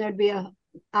that then there'd be a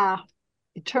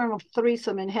eternal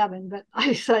threesome in heaven, but I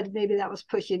decided maybe that was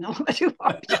pushing a little bit too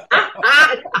far.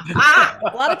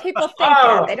 A lot of people think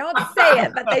it. They don't say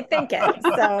it, but they think it.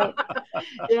 So,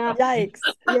 yeah, yikes.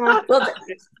 Yeah. Well,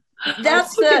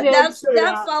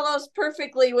 that follows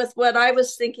perfectly with what I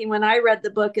was thinking when I read the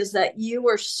book, is that you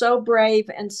were so brave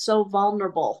and so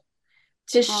vulnerable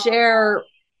to share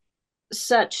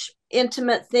such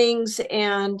intimate things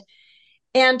and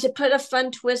to put a fun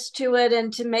twist to it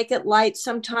and to make it light.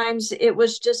 Sometimes it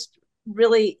was just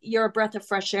really, you're a breath of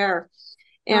fresh air,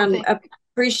 and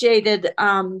appreciated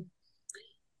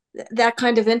that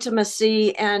kind of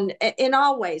intimacy, and in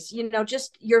all ways, you know,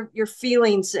 just your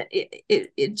feelings.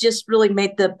 It just really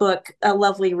made the book a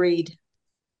lovely read.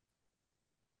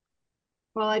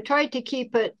 Well, I tried to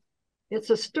keep it's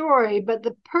a story, but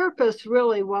the purpose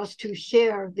really was to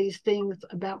share these things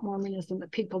about Mormonism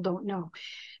that people don't know.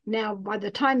 Now, by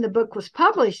the time the book was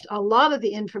published, a lot of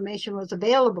the information was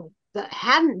available that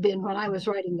hadn't been when I was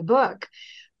writing the book.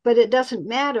 But it doesn't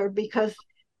matter, because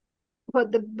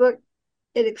what the book,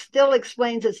 it still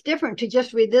explains it's different to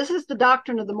just read, this is the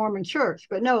doctrine of the Mormon Church.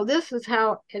 But no, this is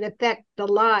how it affects the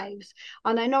lives.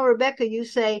 And I know, Rebecca, you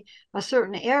say a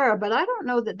certain era, but I don't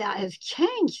know that has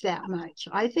changed that much.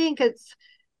 I think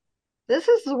this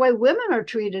is the way women are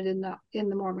treated in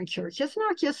the Mormon Church. It's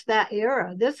not just that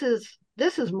era. This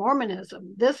is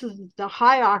Mormonism. This is the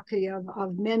hierarchy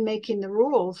of men making the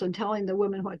rules and telling the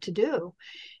women what to do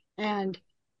and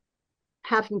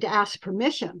having to ask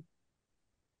permission.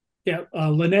 Yeah,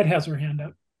 Lynette has her hand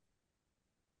up.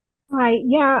 Hi,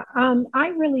 yeah, I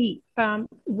really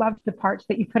loved the parts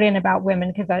that you put in about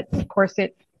women, because of course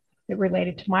it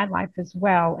related to my life as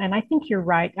well. And I think you're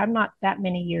right. I'm not that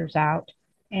many years out,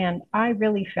 and I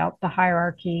really felt the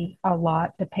hierarchy a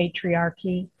lot, the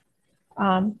patriarchy.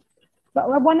 But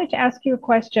I wanted to ask you a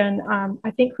question.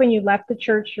 I think when you left the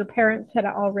church, your parents had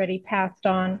already passed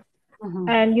on,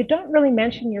 and you don't really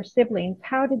mention your siblings.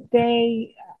 How did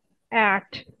they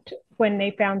act when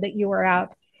they found that you were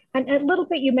out? And a little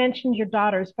bit you mentioned your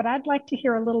daughters, but I'd like to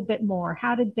hear a little bit more.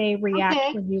 How did they react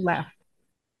Okay. when you left?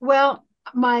 Well,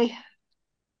 my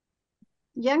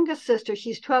youngest sister,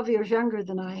 she's 12 years younger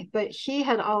than I, but she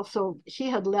had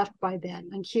left by then,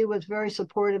 and she was very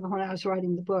supportive when I was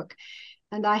writing the book.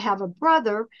 And I have a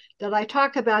brother that I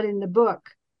talk about in the book,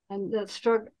 and that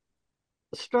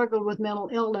struggled with mental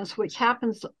illness, which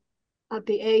happens at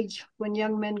the age when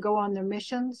young men go on their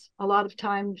missions. A lot of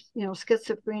times,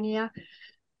 schizophrenia,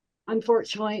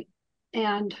 unfortunately,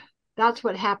 and that's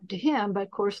what happened to him. But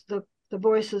of course, the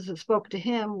voices that spoke to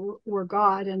him were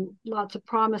God and lots of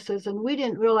promises. And we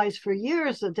didn't realize for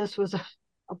years that this was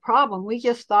a problem. We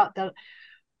just thought that,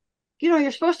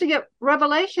 you're supposed to get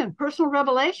revelation, personal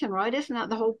revelation, right? Isn't that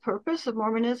the whole purpose of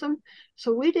Mormonism?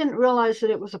 So we didn't realize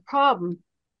that it was a problem,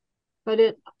 but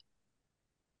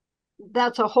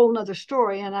that's a whole nother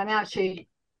story. And I'm actually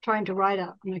trying to write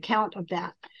an account of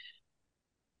that.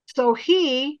 So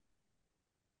he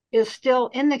is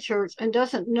still in the church and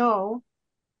doesn't know,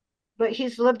 but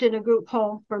he's lived in a group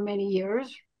home for many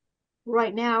years.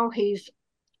 Right now, he's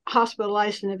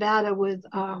hospitalized in Nevada with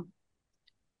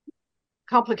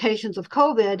complications of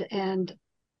COVID, and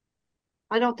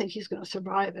I don't think he's going to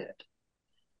survive it.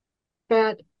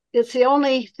 But it's the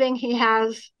only thing he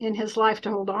has in his life to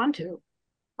hold on to.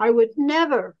 I would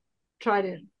never try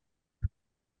to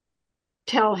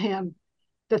tell him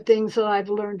the things that I've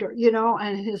learned,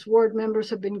 and his ward members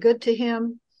have been good to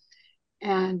him.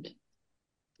 And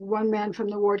one man from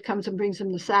the ward comes and brings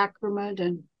him the sacrament,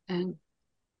 and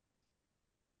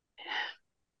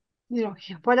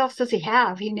what else does he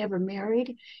have? He never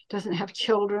married, doesn't have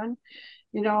children,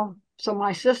 So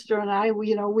my sister and I,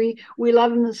 we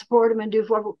love him and support him and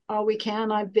do all we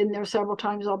can. I've been there several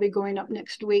times. I'll be going up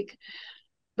next week.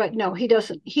 But no, he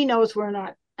doesn't. He knows we're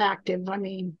not active. I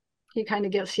mean, he kind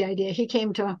of gets the idea. He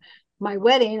came to my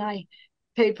wedding. I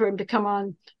paid for him to come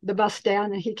on the bus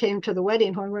stand, and he came to the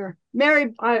wedding when we were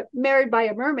married by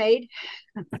a mermaid.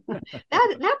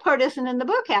 that part isn't in the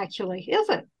book, actually, is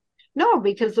it? No,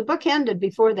 because the book ended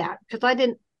before that, because I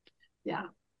didn't.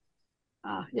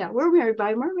 We're married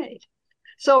by a mermaid.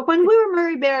 So when we were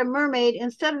married by a mermaid,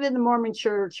 instead of in the Mormon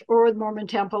church or the Mormon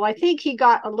temple, I think he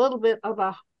got a little bit of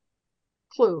a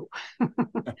clue.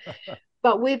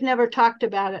 But we've never talked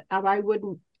about it. I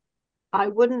wouldn't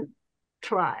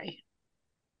try.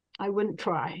 I wouldn't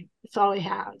try. It's all he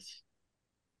has.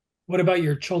 What about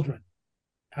your children?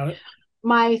 I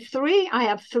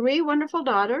have 3 wonderful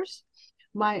daughters.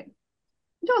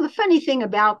 The funny thing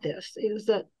about this is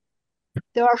that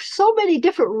there are so many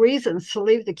different reasons to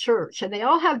leave the church, and they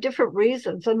all have different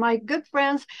reasons. And my good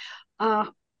friends, 2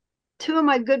 of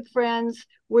my good friends,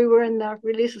 we were in the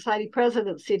Relief Society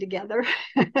presidency together.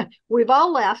 We've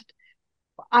all left,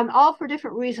 and all for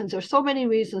different reasons. There's so many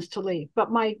reasons to leave. But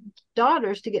my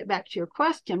daughters, to get back to your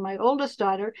question, my oldest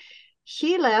daughter,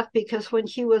 she left because when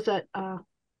she was at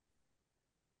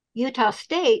Utah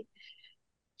State,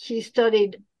 she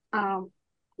studied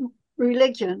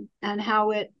religion and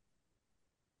how it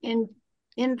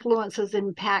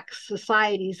impacts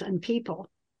societies and people.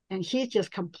 And she's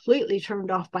just completely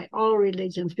turned off by all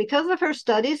religions because of her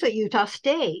studies at Utah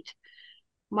State.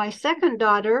 My second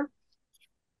daughter,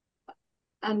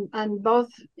 and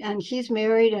she's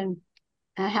married and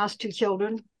has 2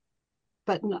 children,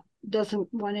 but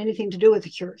doesn't want anything to do with the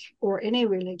church or any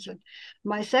religion.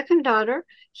 My second daughter,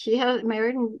 she has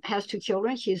married and has 2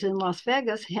 children. She's in Las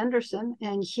Vegas, Henderson,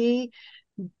 and she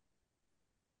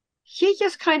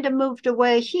just kind of moved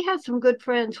away. She had some good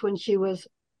friends when she was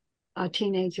a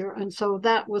teenager, and so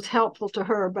that was helpful to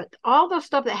her. But all the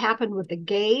stuff that happened with the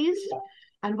gays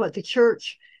and what the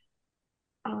church,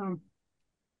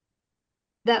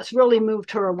 that's really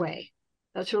moved her away.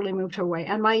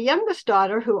 And my youngest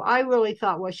daughter, who I really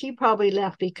thought, well, she probably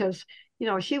left because,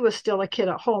 she was still a kid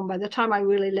at home. By the time I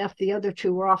really left, the other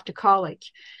 2 were off to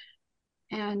college.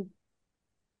 And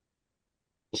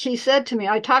she said to me,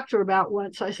 I talked to her about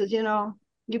once, I said,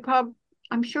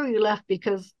 I'm sure you left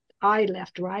because I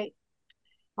left, right?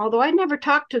 Although I never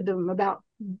talked to them about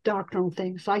doctrinal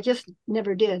things. I just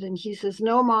never did. And she says,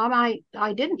 no, Mom, I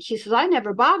didn't. She says, I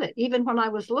never bought it. Even when I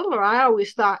was littler, I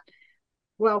always thought,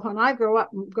 well, when I grow up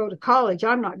and go to college,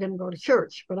 I'm not going to go to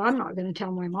church, but I'm not going to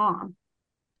tell my mom.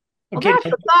 Okay, well,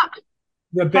 that's the thought.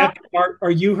 Rebecca,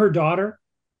 are you her daughter?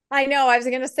 I know. I was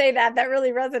going to say that. That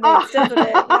really resonates, doesn't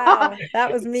it? Wow,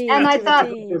 that was me. And I thought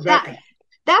Rebecca.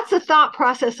 that's the thought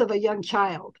process of a young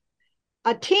child.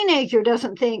 A teenager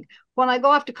doesn't think, when I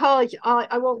go off to college,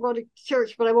 I won't go to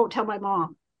church, but I won't tell my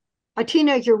mom. A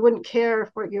teenager wouldn't care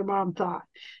what your mom thought.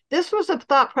 This was a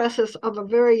thought process of a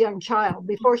very young child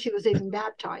before she was even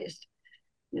baptized.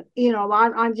 You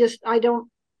know,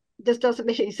 this doesn't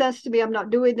make any sense to me. I'm not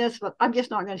doing this, but I'm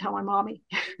just not going to tell my mommy.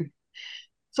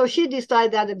 So she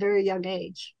decided that at a very young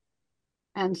age.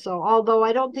 And so, although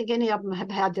I don't think any of them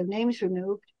have had their names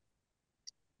removed,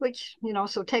 which, you know,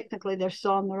 so technically they're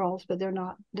still on the rolls, but they're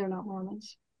not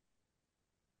Mormons.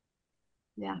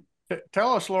 Yeah.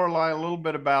 Tell us, Lorelei, a little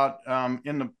bit about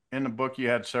in the book you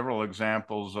had several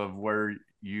examples of where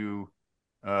you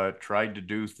tried to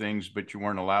do things, but you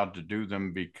weren't allowed to do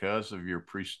them because of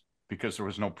because there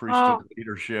was no priesthood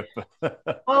leadership. Well,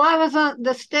 I was on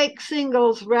the stake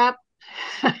singles rep.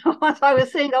 Once I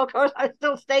was single, of course, I was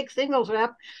still stake singles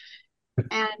rep.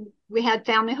 And we had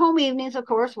family home evenings, of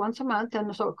course, once a month.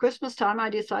 And so at Christmas time, I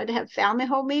decided to have family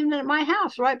home evening at my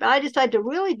house, right? But I decided to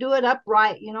really do it up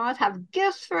right. You know, I'd have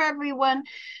gifts for everyone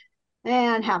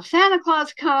and have Santa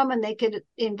Claus come and they could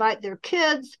invite their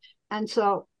kids. And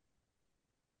so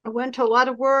I went to a lot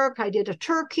of work. I did a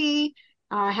turkey.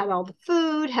 I had all the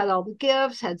food, had all the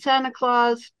gifts, had Santa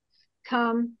Claus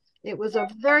come. It was a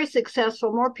very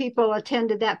successful. More people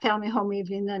attended that family home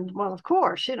evening than, well, of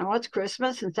course, you know, it's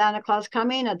Christmas and Santa Claus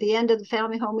coming. At the end of the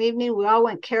family home evening, we all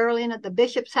went caroling at the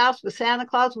bishop's house with Santa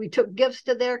Claus. We took gifts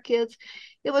to their kids.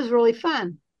 It was really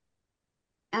fun.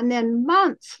 And then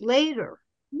months later,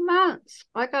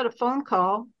 I got a phone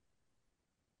call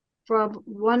from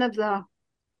one of the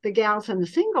gals in the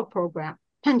single program.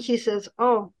 And she says,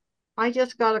 oh, I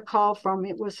just got a call from,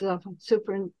 it was a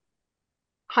super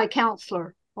high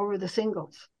counselor over the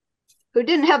singles, who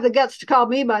didn't have the guts to call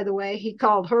me, by the way. He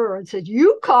called her and said,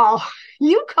 you call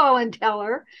and tell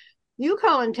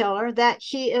her that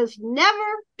she is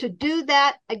never to do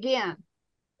that again.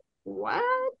 What?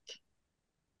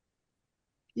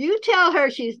 You tell her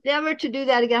she's never to do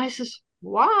that again. I says,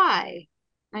 why?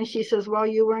 And she says, well,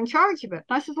 you were in charge of it.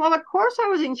 And I says, well, of course I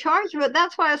was in charge of it.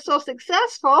 That's why I was so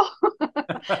successful.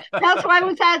 That's why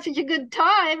I had such a good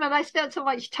time. And I spent so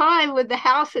much time with the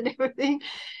house and everything,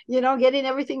 you know, getting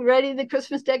everything ready, the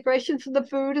Christmas decorations and the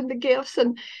food and the gifts.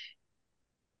 And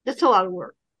it's a lot of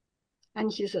work.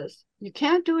 And she says, you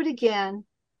can't do it again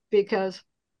because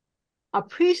a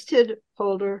priesthood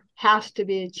holder has to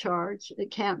be in charge.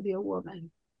 It can't be a woman.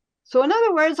 So in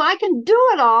other words, I can do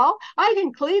it all. I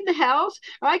can clean the house.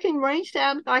 I can arrange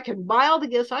that. I can buy all the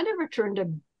gifts. I never turned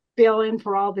a bill in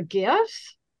for all the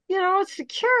gifts. You know, it's the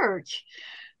church.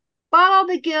 Bought all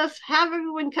the gifts, have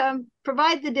everyone come,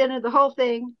 provide the dinner, the whole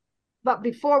thing. But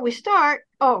before we start,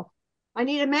 I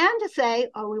need a man to say,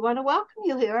 we want to welcome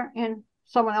you here in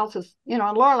someone else's, you know,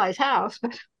 in Lorelei's house.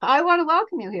 But I want to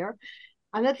welcome you here.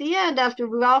 And at the end, after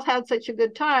we've all had such a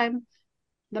good time,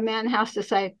 the man has to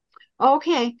say,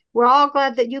 okay, we're all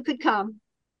glad that you could come.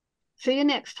 See you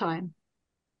next time.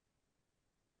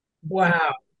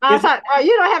 Wow. I thought,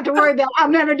 you don't have to worry about,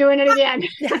 I'm never doing it again.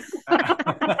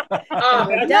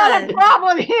 Not a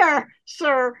problem here,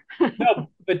 sir.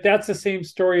 No, but that's the same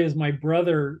story as my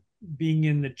brother being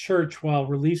in the church while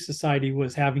Relief Society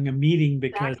was having a meeting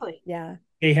because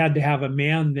they had to have a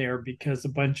man there because a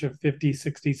bunch of 50,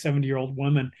 60, 70-year-old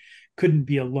women couldn't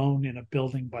be alone in a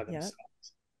building by themselves.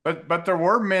 But there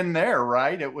were men there,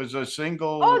 right? It was a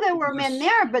single. Oh, there were men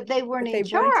there, but they weren't in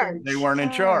charge. They weren't in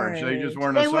charge. They just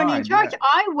weren't assigned. They weren't in charge.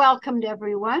 I welcomed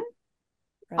everyone.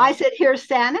 Right. I said, here's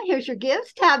Santa, here's your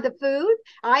gifts, have the food.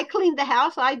 I cleaned the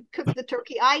house. I cooked the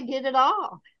turkey. I did it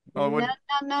all. No.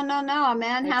 A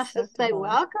man has to say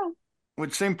welcome. It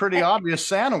would seem pretty obvious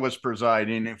Santa was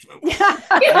presiding.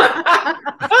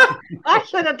 I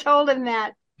should have told him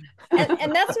that.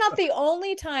 And that's not the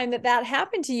only time that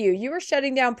happened to you. You were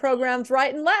shutting down programs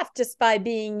right and left just by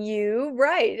being you.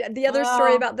 Right. The other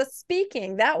story about the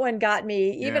speaking, that one got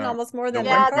me even almost more than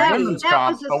one party.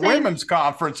 The women's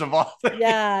conference of all things.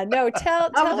 Yeah. No,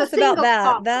 tell us about that.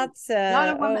 Conference. That's not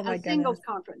a woman, a singles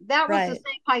conference. That was the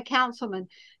same high councilman.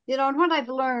 You know, and what I've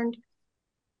learned,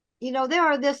 you know, there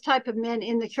are this type of men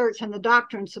in the church and the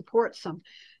doctrine supports them.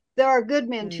 There are good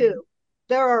men too.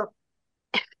 There are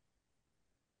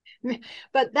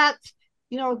but that's,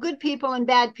 you know, good people and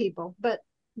bad people. But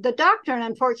the doctrine,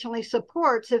 unfortunately,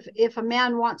 supports if a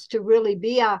man wants to really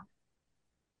be I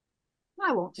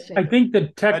won't say. I think the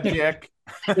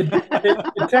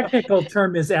technical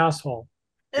term is asshole.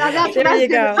 That's there you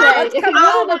go. Let's come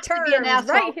all the terms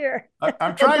right here.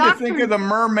 I'm trying to think of the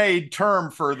mermaid term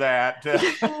for that. Shell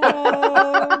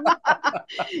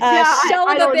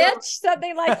of a bitch,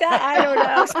 something like that. I don't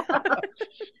know.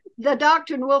 The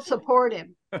doctrine will support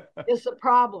him is the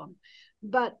problem.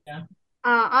 But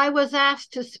I was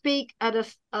asked to speak at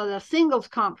a singles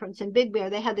conference in Big Bear.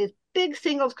 They had this big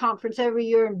singles conference every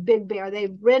year in Big Bear. They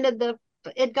rented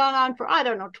it'd gone on for, I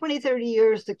don't know, 20, 30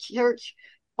 years. The church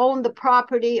owned the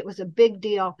property. It was a big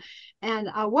deal. And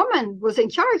a woman was in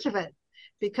charge of it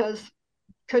because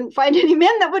couldn't find any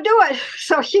men that would do it.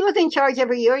 So she was in charge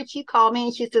every year, and she called me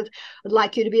and she says, I'd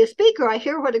like you to be a speaker. I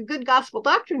hear what a good gospel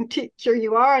doctrine teacher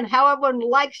you are and how everyone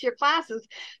likes your classes.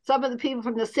 Some of the people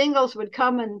from the singles would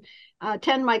come and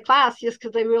attend my class just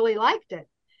because they really liked it.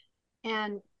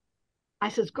 And I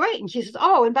says, great. And she says,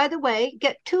 oh, and by the way,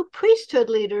 get 2 priesthood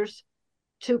leaders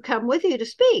to come with you to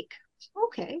speak.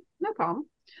 Okay, no problem.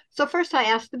 So first I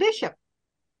asked the bishop,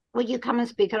 will you come and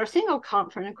speak at our single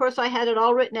conference? Of course, I had it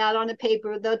all written out on a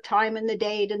paper, the time and the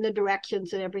date and the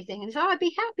directions and everything. And so I'd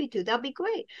be happy to. That'll be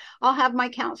great. I'll have my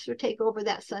counselor take over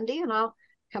that Sunday and I'll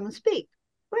come and speak.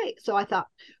 Great. So I thought,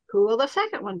 who will the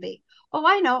second one be? Oh,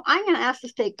 I know. I'm going to ask the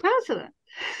stake president.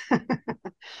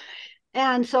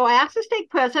 And so I asked the stake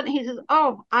president. He says,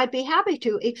 oh, I'd be happy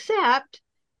to, except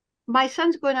my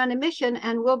son's going on a mission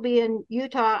and we'll be in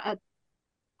Utah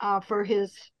for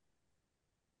his,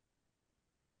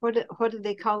 what did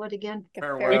they call it again?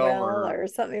 Farewell or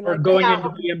something or like going that.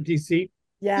 into the MTC.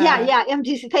 Yeah,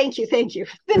 MTC. Thank you.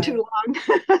 It's been too long.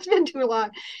 It's been too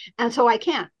long. And so I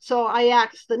can't. So I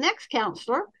asked the next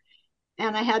counselor,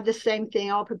 and I had the same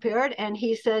thing all prepared. And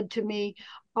he said to me,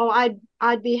 oh,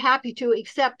 I'd be happy to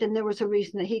accept. And there was a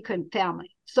reason that he couldn't family.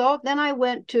 So then I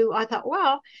thought,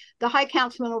 well, the high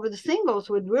councilman over the singles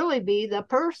would really be the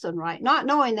person, right? Not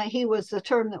knowing that he was the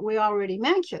term that we already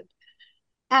mentioned.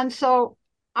 And so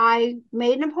I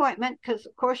made an appointment because,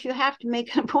 of course, you have to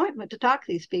make an appointment to talk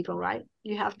to these people, right?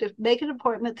 You have to make an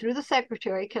appointment through the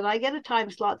secretary. Can I get a time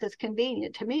slot that's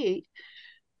convenient to meet?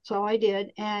 So I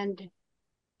did. And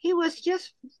he was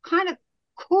just kind of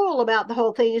cool about the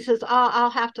whole thing. He says, I'll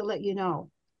have to let you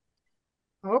know.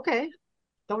 Okay.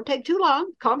 Don't take too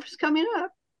long. Conference coming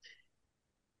up.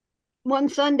 One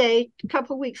Sunday, a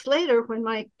couple of weeks later, when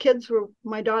my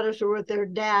daughters were with their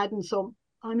dad, and so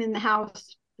I'm in the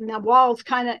house, and the walls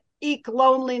kind of eke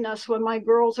loneliness when my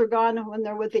girls are gone and when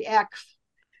they're with the ex.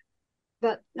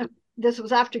 But this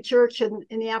was after church in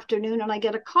the afternoon, and I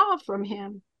get a call from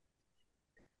him.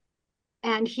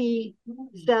 And he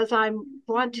says, oh,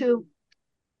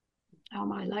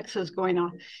 my Alexa's going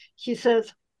on. She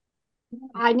says,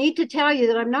 I need to tell you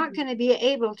that I'm not going to be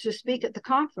able to speak at the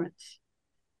conference.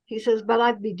 He says, but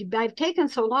I've taken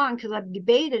so long because I've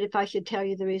debated if I should tell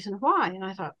you the reason why. And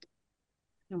I thought,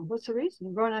 no, what's the reason?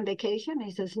 You're going on vacation?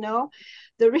 He says, no,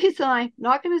 the reason I'm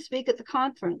not going to speak at the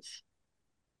conference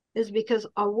is because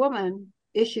a woman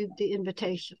issued the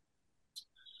invitation.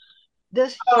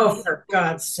 For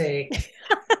God's sake.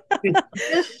 We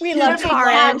love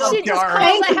Karen. She just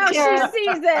calls it how she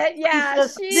sees it. Yeah,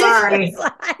 sorry.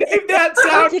 Like,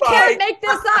 that you can't make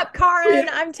this up, Karen.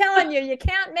 I'm telling you, you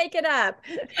can't make it up.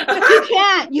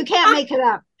 You can't make it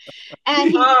up.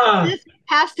 And this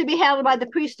has to be handled by the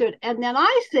priesthood. And then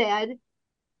I said,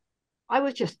 I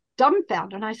was just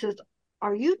dumbfounded. And I said,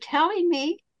 are you telling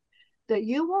me that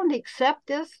you won't accept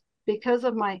this because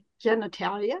of my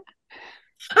genitalia?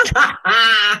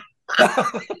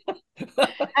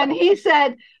 And he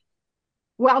said,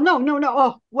 well, no.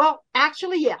 Oh, well,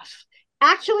 actually,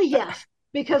 yes,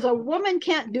 because a woman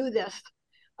can't do this.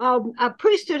 A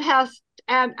priesthood has,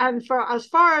 and for as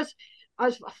far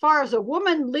as a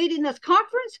woman leading this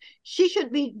conference, she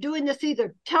should be doing this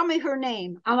either. Tell me her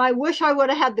name. And I wish I would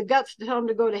have had the guts to tell him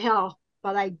to go to hell,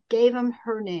 but I gave him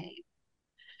her name.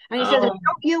 And he said, don't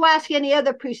you ask any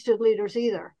other priesthood leaders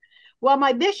either. Well,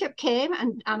 my bishop came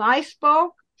and I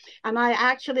spoke, and I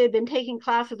actually had been taking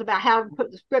classes about how to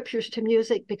put the scriptures to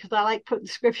music because I like putting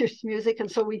scriptures to music.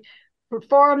 And so we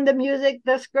performed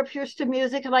the scriptures to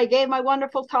music, and I gave my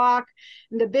wonderful talk,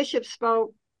 and the bishop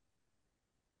spoke.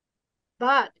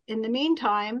 But in the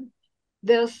meantime,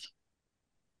 this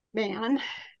man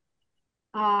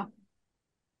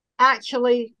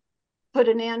actually put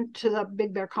an end to the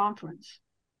Big Bear Conference.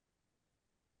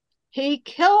 He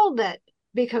killed it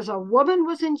because a woman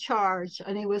was in charge,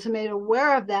 and he was made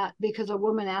aware of that because a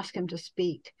woman asked him to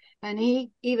speak. And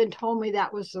he even told me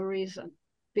that was the reason,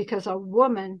 because a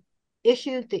woman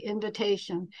issued the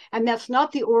invitation, and that's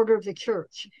not the order of the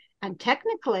church. And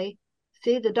technically,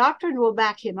 see, the doctrine will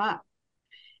back him up.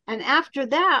 And after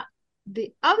that,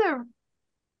 the other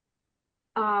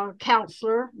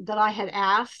counselor that I had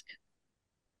asked,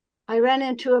 I ran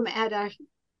into him at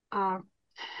a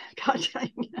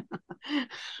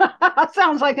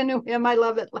sounds like a new hymn. I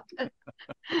love it.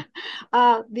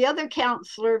 The other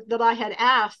counselor that I had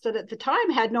asked, that at the time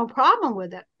had no problem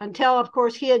with it, until, of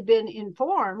course, he had been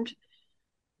informed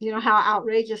you know, how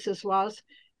outrageous this was.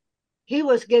 He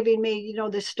was giving me, you know,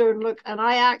 this stern look. And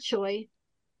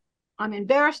I'm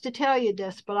embarrassed to tell you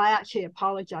this, but I actually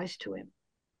apologized to him.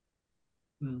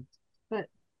 But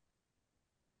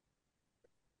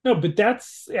no, but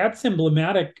that's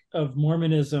emblematic of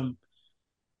Mormonism,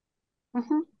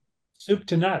 soup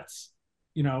to nuts,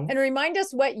 you know. And remind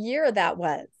us what year that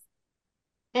was.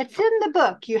 it's in the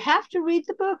book. You have to read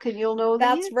the book and you'll know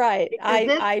That's right. It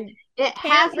can't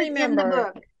has it remember. in the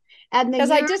book. And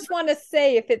because I just want to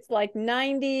say if it's like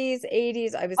 90s,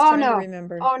 80s, I was trying to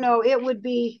remember. Oh no, it would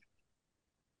be.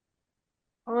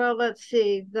 Well, let's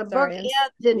see. The book ends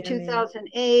in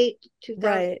 2008, 2003.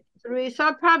 Right. So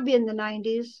I'd probably be in the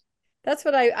 90s. That's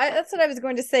what that's what I was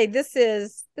going to say. This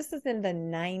is in the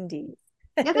 90s.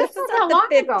 Yeah, this is not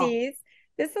the 50s. Ago.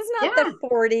 This is not the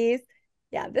 40s.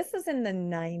 Yeah, this is in the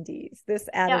 90s. This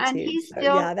attitude. And he's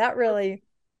still, that really.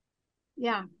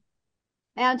 Yeah.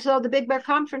 And so the Big Bear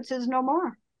Conference is no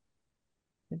more.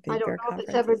 I don't know if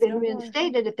it's ever been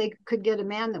reinstated, if they could get a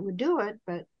man that would do it,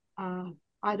 but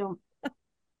I don't.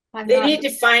 They need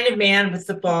to find a man with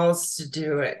the balls to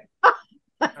do it.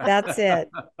 That's it.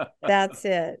 That's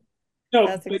it. No,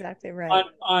 that's exactly right.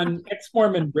 On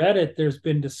ex-Mormon Reddit, there's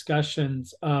been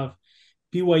discussions of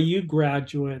BYU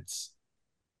graduates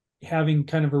having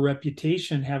kind of a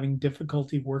reputation, having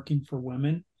difficulty working for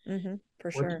women.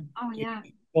 For sure. Oh, yeah.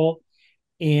 People.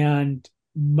 And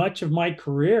much of my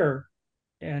career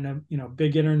in a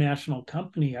big international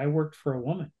company, I worked for a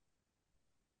woman.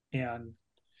 And,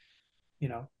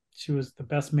 she was the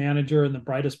best manager and the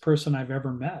brightest person I've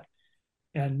ever met.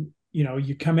 And,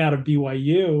 you come out of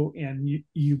BYU and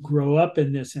you grow up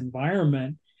in this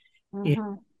environment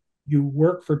and you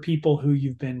work for people who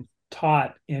you've been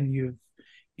taught and you've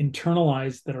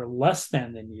internalized that are less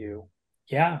than you.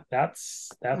 Yeah, that's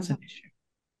an issue.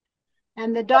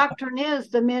 And the doctrine is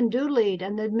the men do lead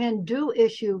and the men do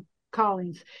issue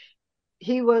callings.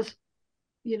 He was,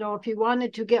 if he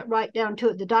wanted to get right down to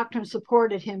it, the doctrine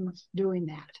supported him doing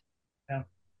that. Yeah.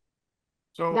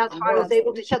 So that's why I was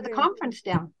able to shut the conference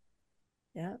down.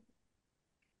 Yeah.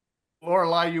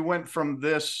 Lorelei, you went from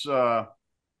this where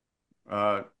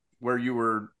you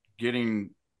were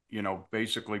getting,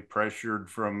 basically pressured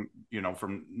from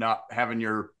not having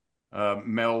your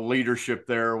male leadership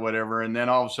there or whatever. And then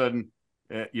all of a sudden,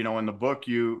 in the book,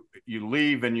 you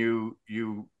leave and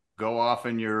you go off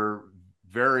and you're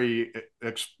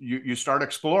you start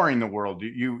exploring the world.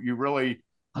 You really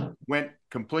went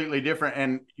completely different,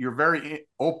 and you're very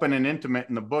open and intimate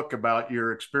in the book about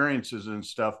your experiences and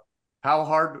stuff. How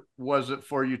hard was it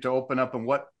for you to open up, and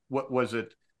what was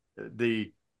it,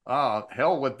 the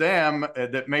hell with them,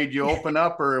 that made you open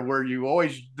up, or were you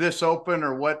always this open,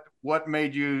 or what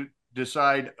made you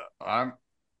decide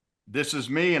this is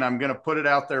me and I'm going to put it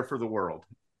out there for the world?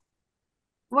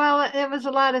 Well, it was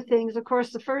a lot of things. Of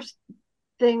course, the first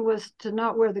thing was to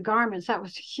not wear the garments. That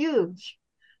was huge.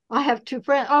 I have two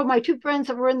friends. Oh, my two friends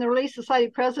that were in the Relief Society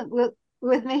present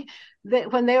with me,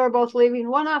 that when they were both leaving,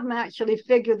 one of them actually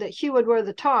figured that she would wear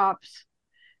the tops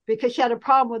because she had a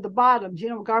problem with the bottoms.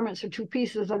 Garments are two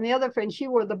pieces. And the other friend, she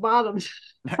wore the bottoms.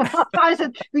 I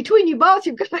said, between you both,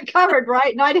 you've got it covered,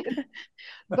 right? And I didn't.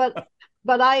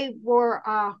 But I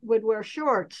would wear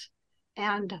shorts,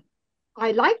 and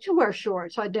I like to wear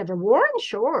shorts. I'd never worn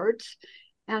shorts.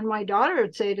 And my daughter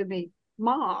would say to me,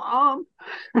 Mom,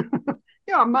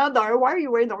 you're a mother. Why are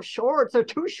you wearing those shorts? They're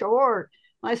too short.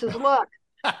 And I says, look,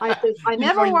 I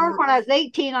never wore them when I was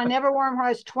 18. I never wore them when I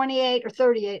was 28 or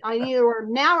 38. I either wear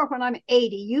them now or when I'm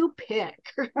 80. You pick.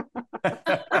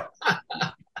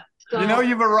 So,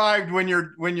 you've arrived when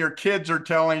your kids are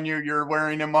telling you you're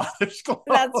wearing immodest clothes.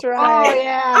 That's right. Oh,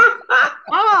 yeah.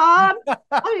 Mom,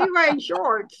 why are you wearing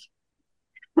shorts?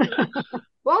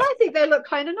 Well, I think they look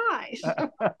kind of nice.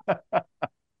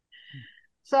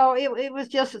 So it was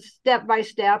just step by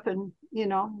step, and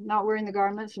not wearing the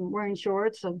garments and wearing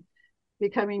shorts and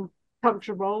becoming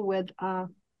comfortable with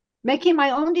making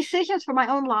my own decisions for my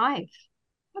own life.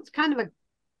 That's kind of a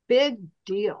big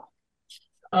deal.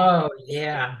 Oh,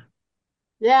 yeah.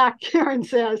 Yeah, Karen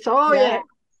says. Oh, yeah.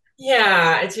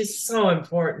 Yeah, it's just so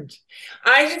important.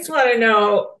 I just want to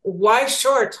know, why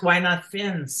shorts? Why not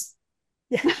fins?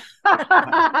 Yeah.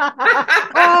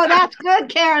 Oh, that's good,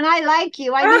 Karen. I like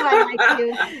you. I knew I liked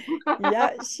you.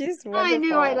 Yeah, she's wonderful. I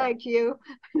knew I liked you.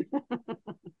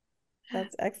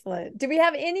 That's excellent. Do we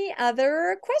have any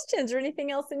other questions or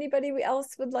anything else anybody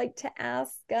else would like to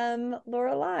ask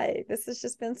Lorelei? This has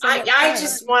just been so much fun. I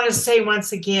just want to say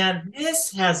once again,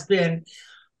 this has been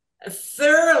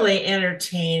thoroughly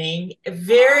entertaining,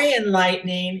 very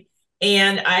enlightening,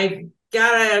 and I've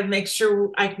got to make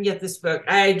sure I can get this book.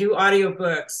 I do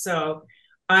audiobooks, so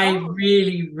I Oh.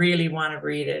 really, really want to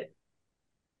read it.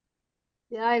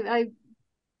 Yeah,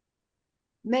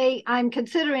 I'm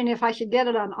considering if I should get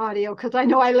it on audio, because I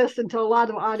know I listen to a lot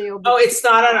of audio Oh, books. it's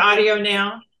not on audio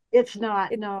now? It's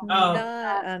not, It's no.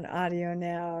 not on audio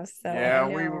now. So Yeah, I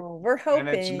know we're hoping.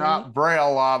 And it's not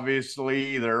Braille,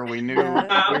 obviously, either. We knew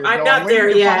Yeah. we were I'm going, not we there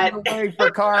need to yet. find a way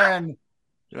for Karen.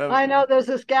 I know there's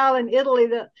this gal in Italy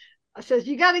that says,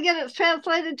 you got to get it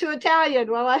translated to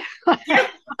Italian. Well, I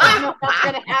don't know if that's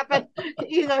going to happen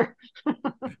either.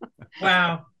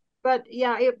 Wow. But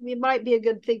yeah, it might be a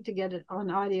good thing to get it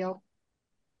on audio.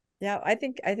 Yeah, I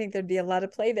think there'd be a lot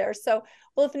of play there. So,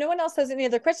 well, if no one else has any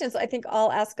other questions, I think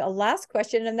I'll ask a last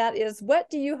question, and that is, what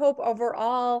do you hope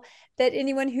overall that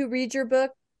anyone who reads your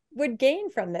book would gain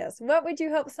from this? What would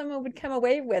you hope someone would come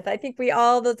away with? I think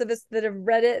those of us that have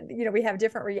read it, we have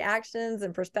different reactions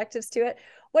and perspectives to it.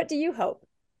 What do you hope?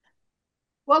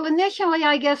 Well, initially,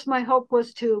 I guess my hope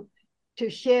was to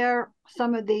share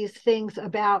some of these things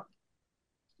about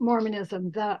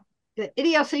Mormonism, the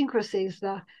idiosyncrasies,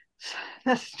 the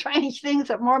strange things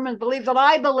that Mormons believe that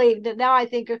I believed, and now I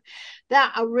think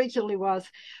that originally was,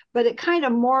 but it kind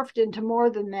of morphed into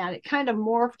more than that. It kind of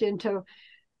morphed into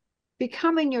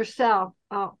becoming yourself,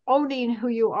 owning who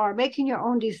you are, making your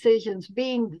own decisions,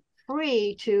 being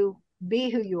free to be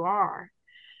who you are.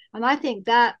 And I think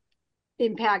that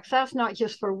impacts, that's not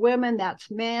just for women,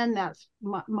 that's men, that's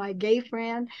my gay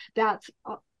friend, that's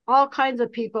all kinds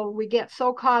of people. We get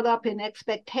so caught up in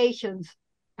expectations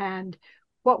and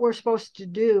what we're supposed to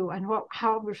do and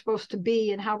how we're supposed to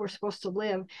be and how we're supposed to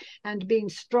live, and being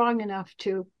strong enough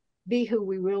to be who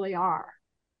we really are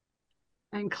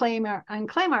and claim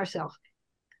ourselves.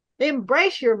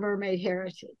 Embrace your mermaid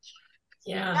heritage.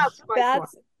 Yeah.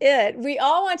 That's it. We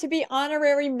all want to be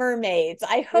honorary mermaids.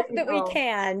 I hope that we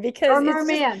can, because or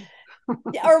merman.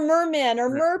 Or mermen or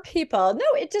mer people. No,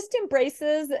 it just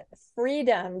embraces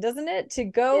freedom, doesn't it? To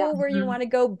go where you want to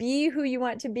go, be who you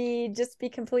want to be, just be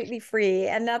completely free.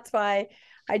 And that's why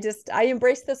I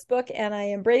embrace this book, and I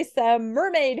embrace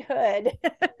mermaidhood.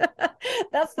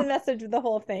 That's the message of the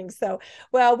whole thing. So,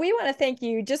 well, we want to thank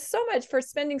you just so much for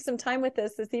spending some time with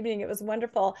us this evening. It was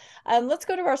wonderful. Let's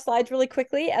go to our slides really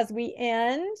quickly as we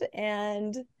end,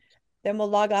 and then we'll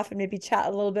log off and maybe chat a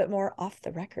little bit more off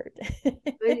the record.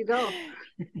 There you go.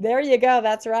 There you go.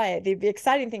 That's right. The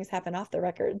exciting things happen off the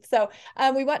record. So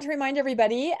we want to remind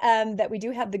everybody that we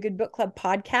do have the Good Book Club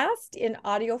podcast in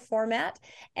audio format.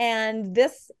 And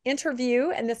this interview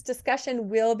and this discussion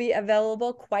will be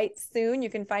available quite soon.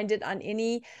 You can find it on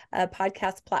any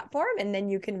podcast platform, and then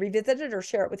you can revisit it or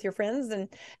share it with your friends and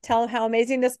tell them how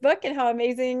amazing this book and how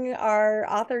amazing our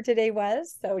author today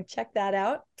was. So check that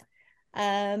out.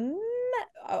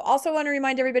 I also want to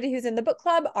remind everybody who's in the book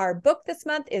club, our book this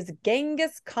month is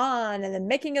Genghis Khan and the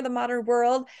Making of the Modern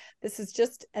World. This is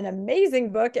just an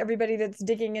amazing book. Everybody that's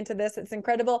digging into this, it's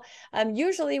incredible.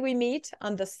 Usually we meet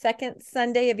on the second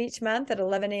Sunday of each month at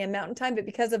 11 a.m. Mountain Time, but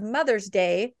because of Mother's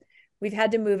Day, we've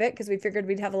had to move it because we figured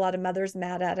we'd have a lot of mothers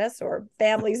mad at us or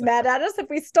families mad at us if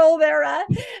we stole their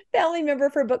family member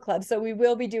for book club. So we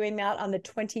will be doing that on the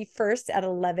 21st at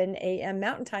 11 a.m.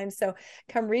 Mountain Time. So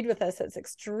come read with us. It's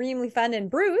extremely fun. And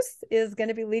Bruce is going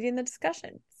to be leading the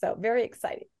discussion. So very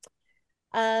exciting.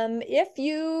 If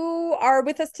you are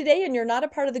with us today and you're not a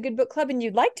part of the Good Book Club and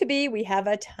you'd like to be, we have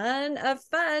a ton of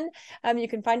fun. You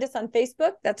can find us on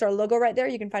Facebook. That's our logo right there.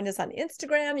 You can find us on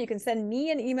Instagram. You can send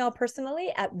me an email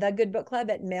personally at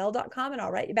thegoodbookclub@mail.com, and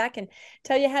I'll write you back and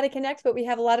tell you how to connect. But we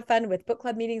have a lot of fun with book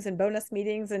club meetings and bonus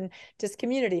meetings and just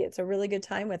community. It's a really good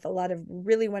time with a lot of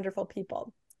really wonderful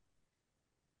people.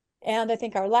 And I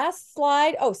think our last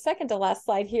slide, second to last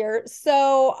slide here.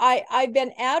 So I've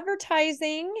been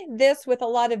advertising this with a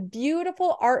lot of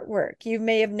beautiful artwork, you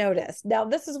may have noticed. Now,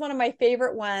 this is one of my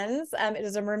favorite ones. It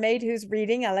is a mermaid who's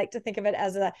reading. I like to think of it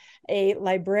as a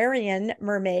librarian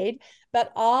mermaid.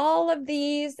 But all of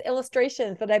these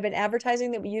illustrations that I've been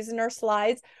advertising that we use in our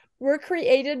slides were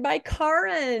created by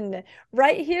Karen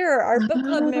right here, our book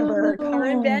club member,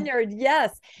 Karen Banyard.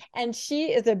 Yes. And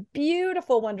she is a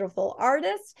beautiful, wonderful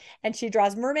artist, and she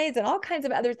draws mermaids and all kinds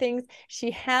of other things.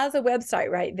 She has a website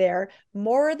right there,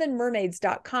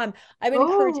 morethanmermaids.com. I would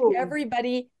encourage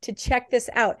everybody to check this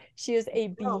out. She is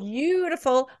a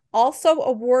beautiful, also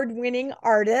award-winning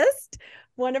artist.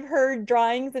 One of her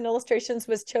drawings and illustrations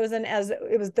was chosen as,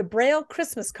 it was the Braille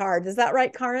Christmas card. Is that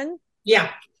right, Karen? Yeah.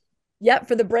 Yep,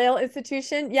 for the Braille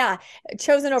Institution. Yeah,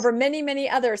 chosen over many, many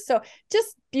others. So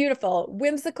just beautiful,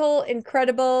 whimsical,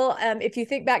 incredible. If you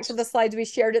think back to the slides we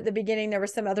shared at the beginning, there were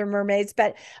some other mermaids,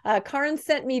 but Karen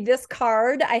sent me this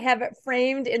card. I have it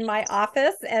framed in my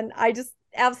office, and I just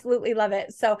absolutely love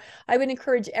it. So I would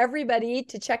encourage everybody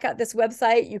to check out this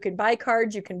website. You can buy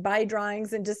cards, you can buy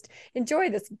drawings, and just enjoy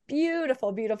this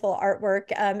beautiful, beautiful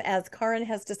artwork, as Karin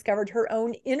has discovered her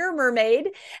own inner mermaid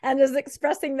and is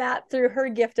expressing that through her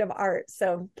gift of art.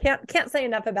 So can't say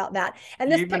enough about that.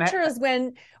 And this picture is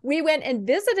when we went and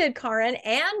visited Karin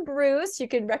and Bruce. You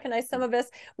can recognize some of us.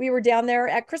 We were down there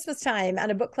at Christmas time on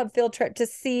a book club field trip to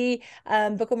see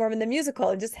Book of Mormon the musical,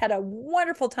 and just had a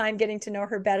wonderful time getting to know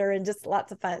her better, and just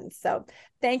lots of fun. So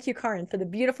thank you, Karin, for the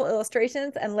beautiful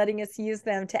illustrations and letting us use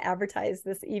them to advertise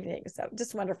this evening. So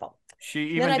just wonderful. She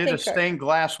even did a stained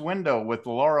glass window with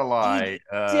Lorelei.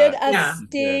 Did a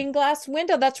stained glass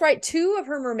window. That's right. 2 of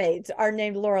her mermaids are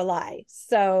named Lorelei.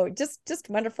 So just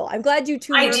wonderful. I'm glad you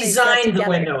two. I designed the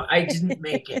window. I didn't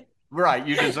make it. Right,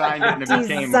 you designed it and it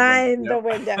became designed the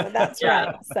window. That's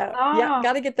right. So yeah,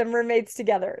 got to get the mermaids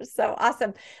together. So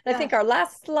awesome. And I think our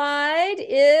last slide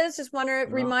is just want to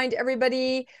remind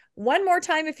everybody one more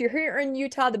time, if you're here in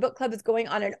Utah, the book club is going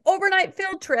on an overnight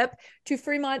field trip to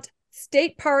Fremont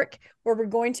State Park, where we're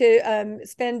going to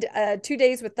spend 2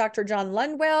 days with Dr. John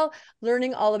Lundwell,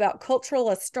 learning all about cultural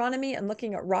astronomy and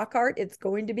looking at rock art. It's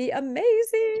going to be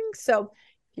amazing. So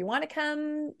if you want to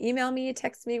come, email me,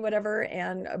 text me, whatever,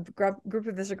 and a group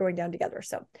of us are going down together.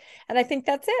 So, and I think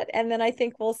that's it. And then I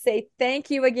think we'll say thank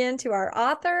you again to our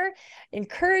author.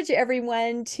 Encourage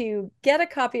everyone to get a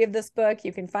copy of this book.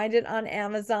 You can find it on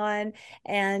Amazon,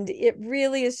 and it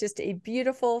really is just a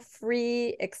beautiful,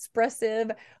 free,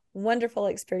 expressive, wonderful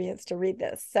experience to read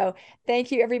this. So thank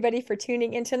you, everybody, for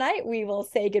tuning in tonight. We will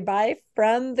say goodbye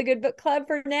from the Good Book Club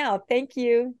for now. Thank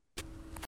you.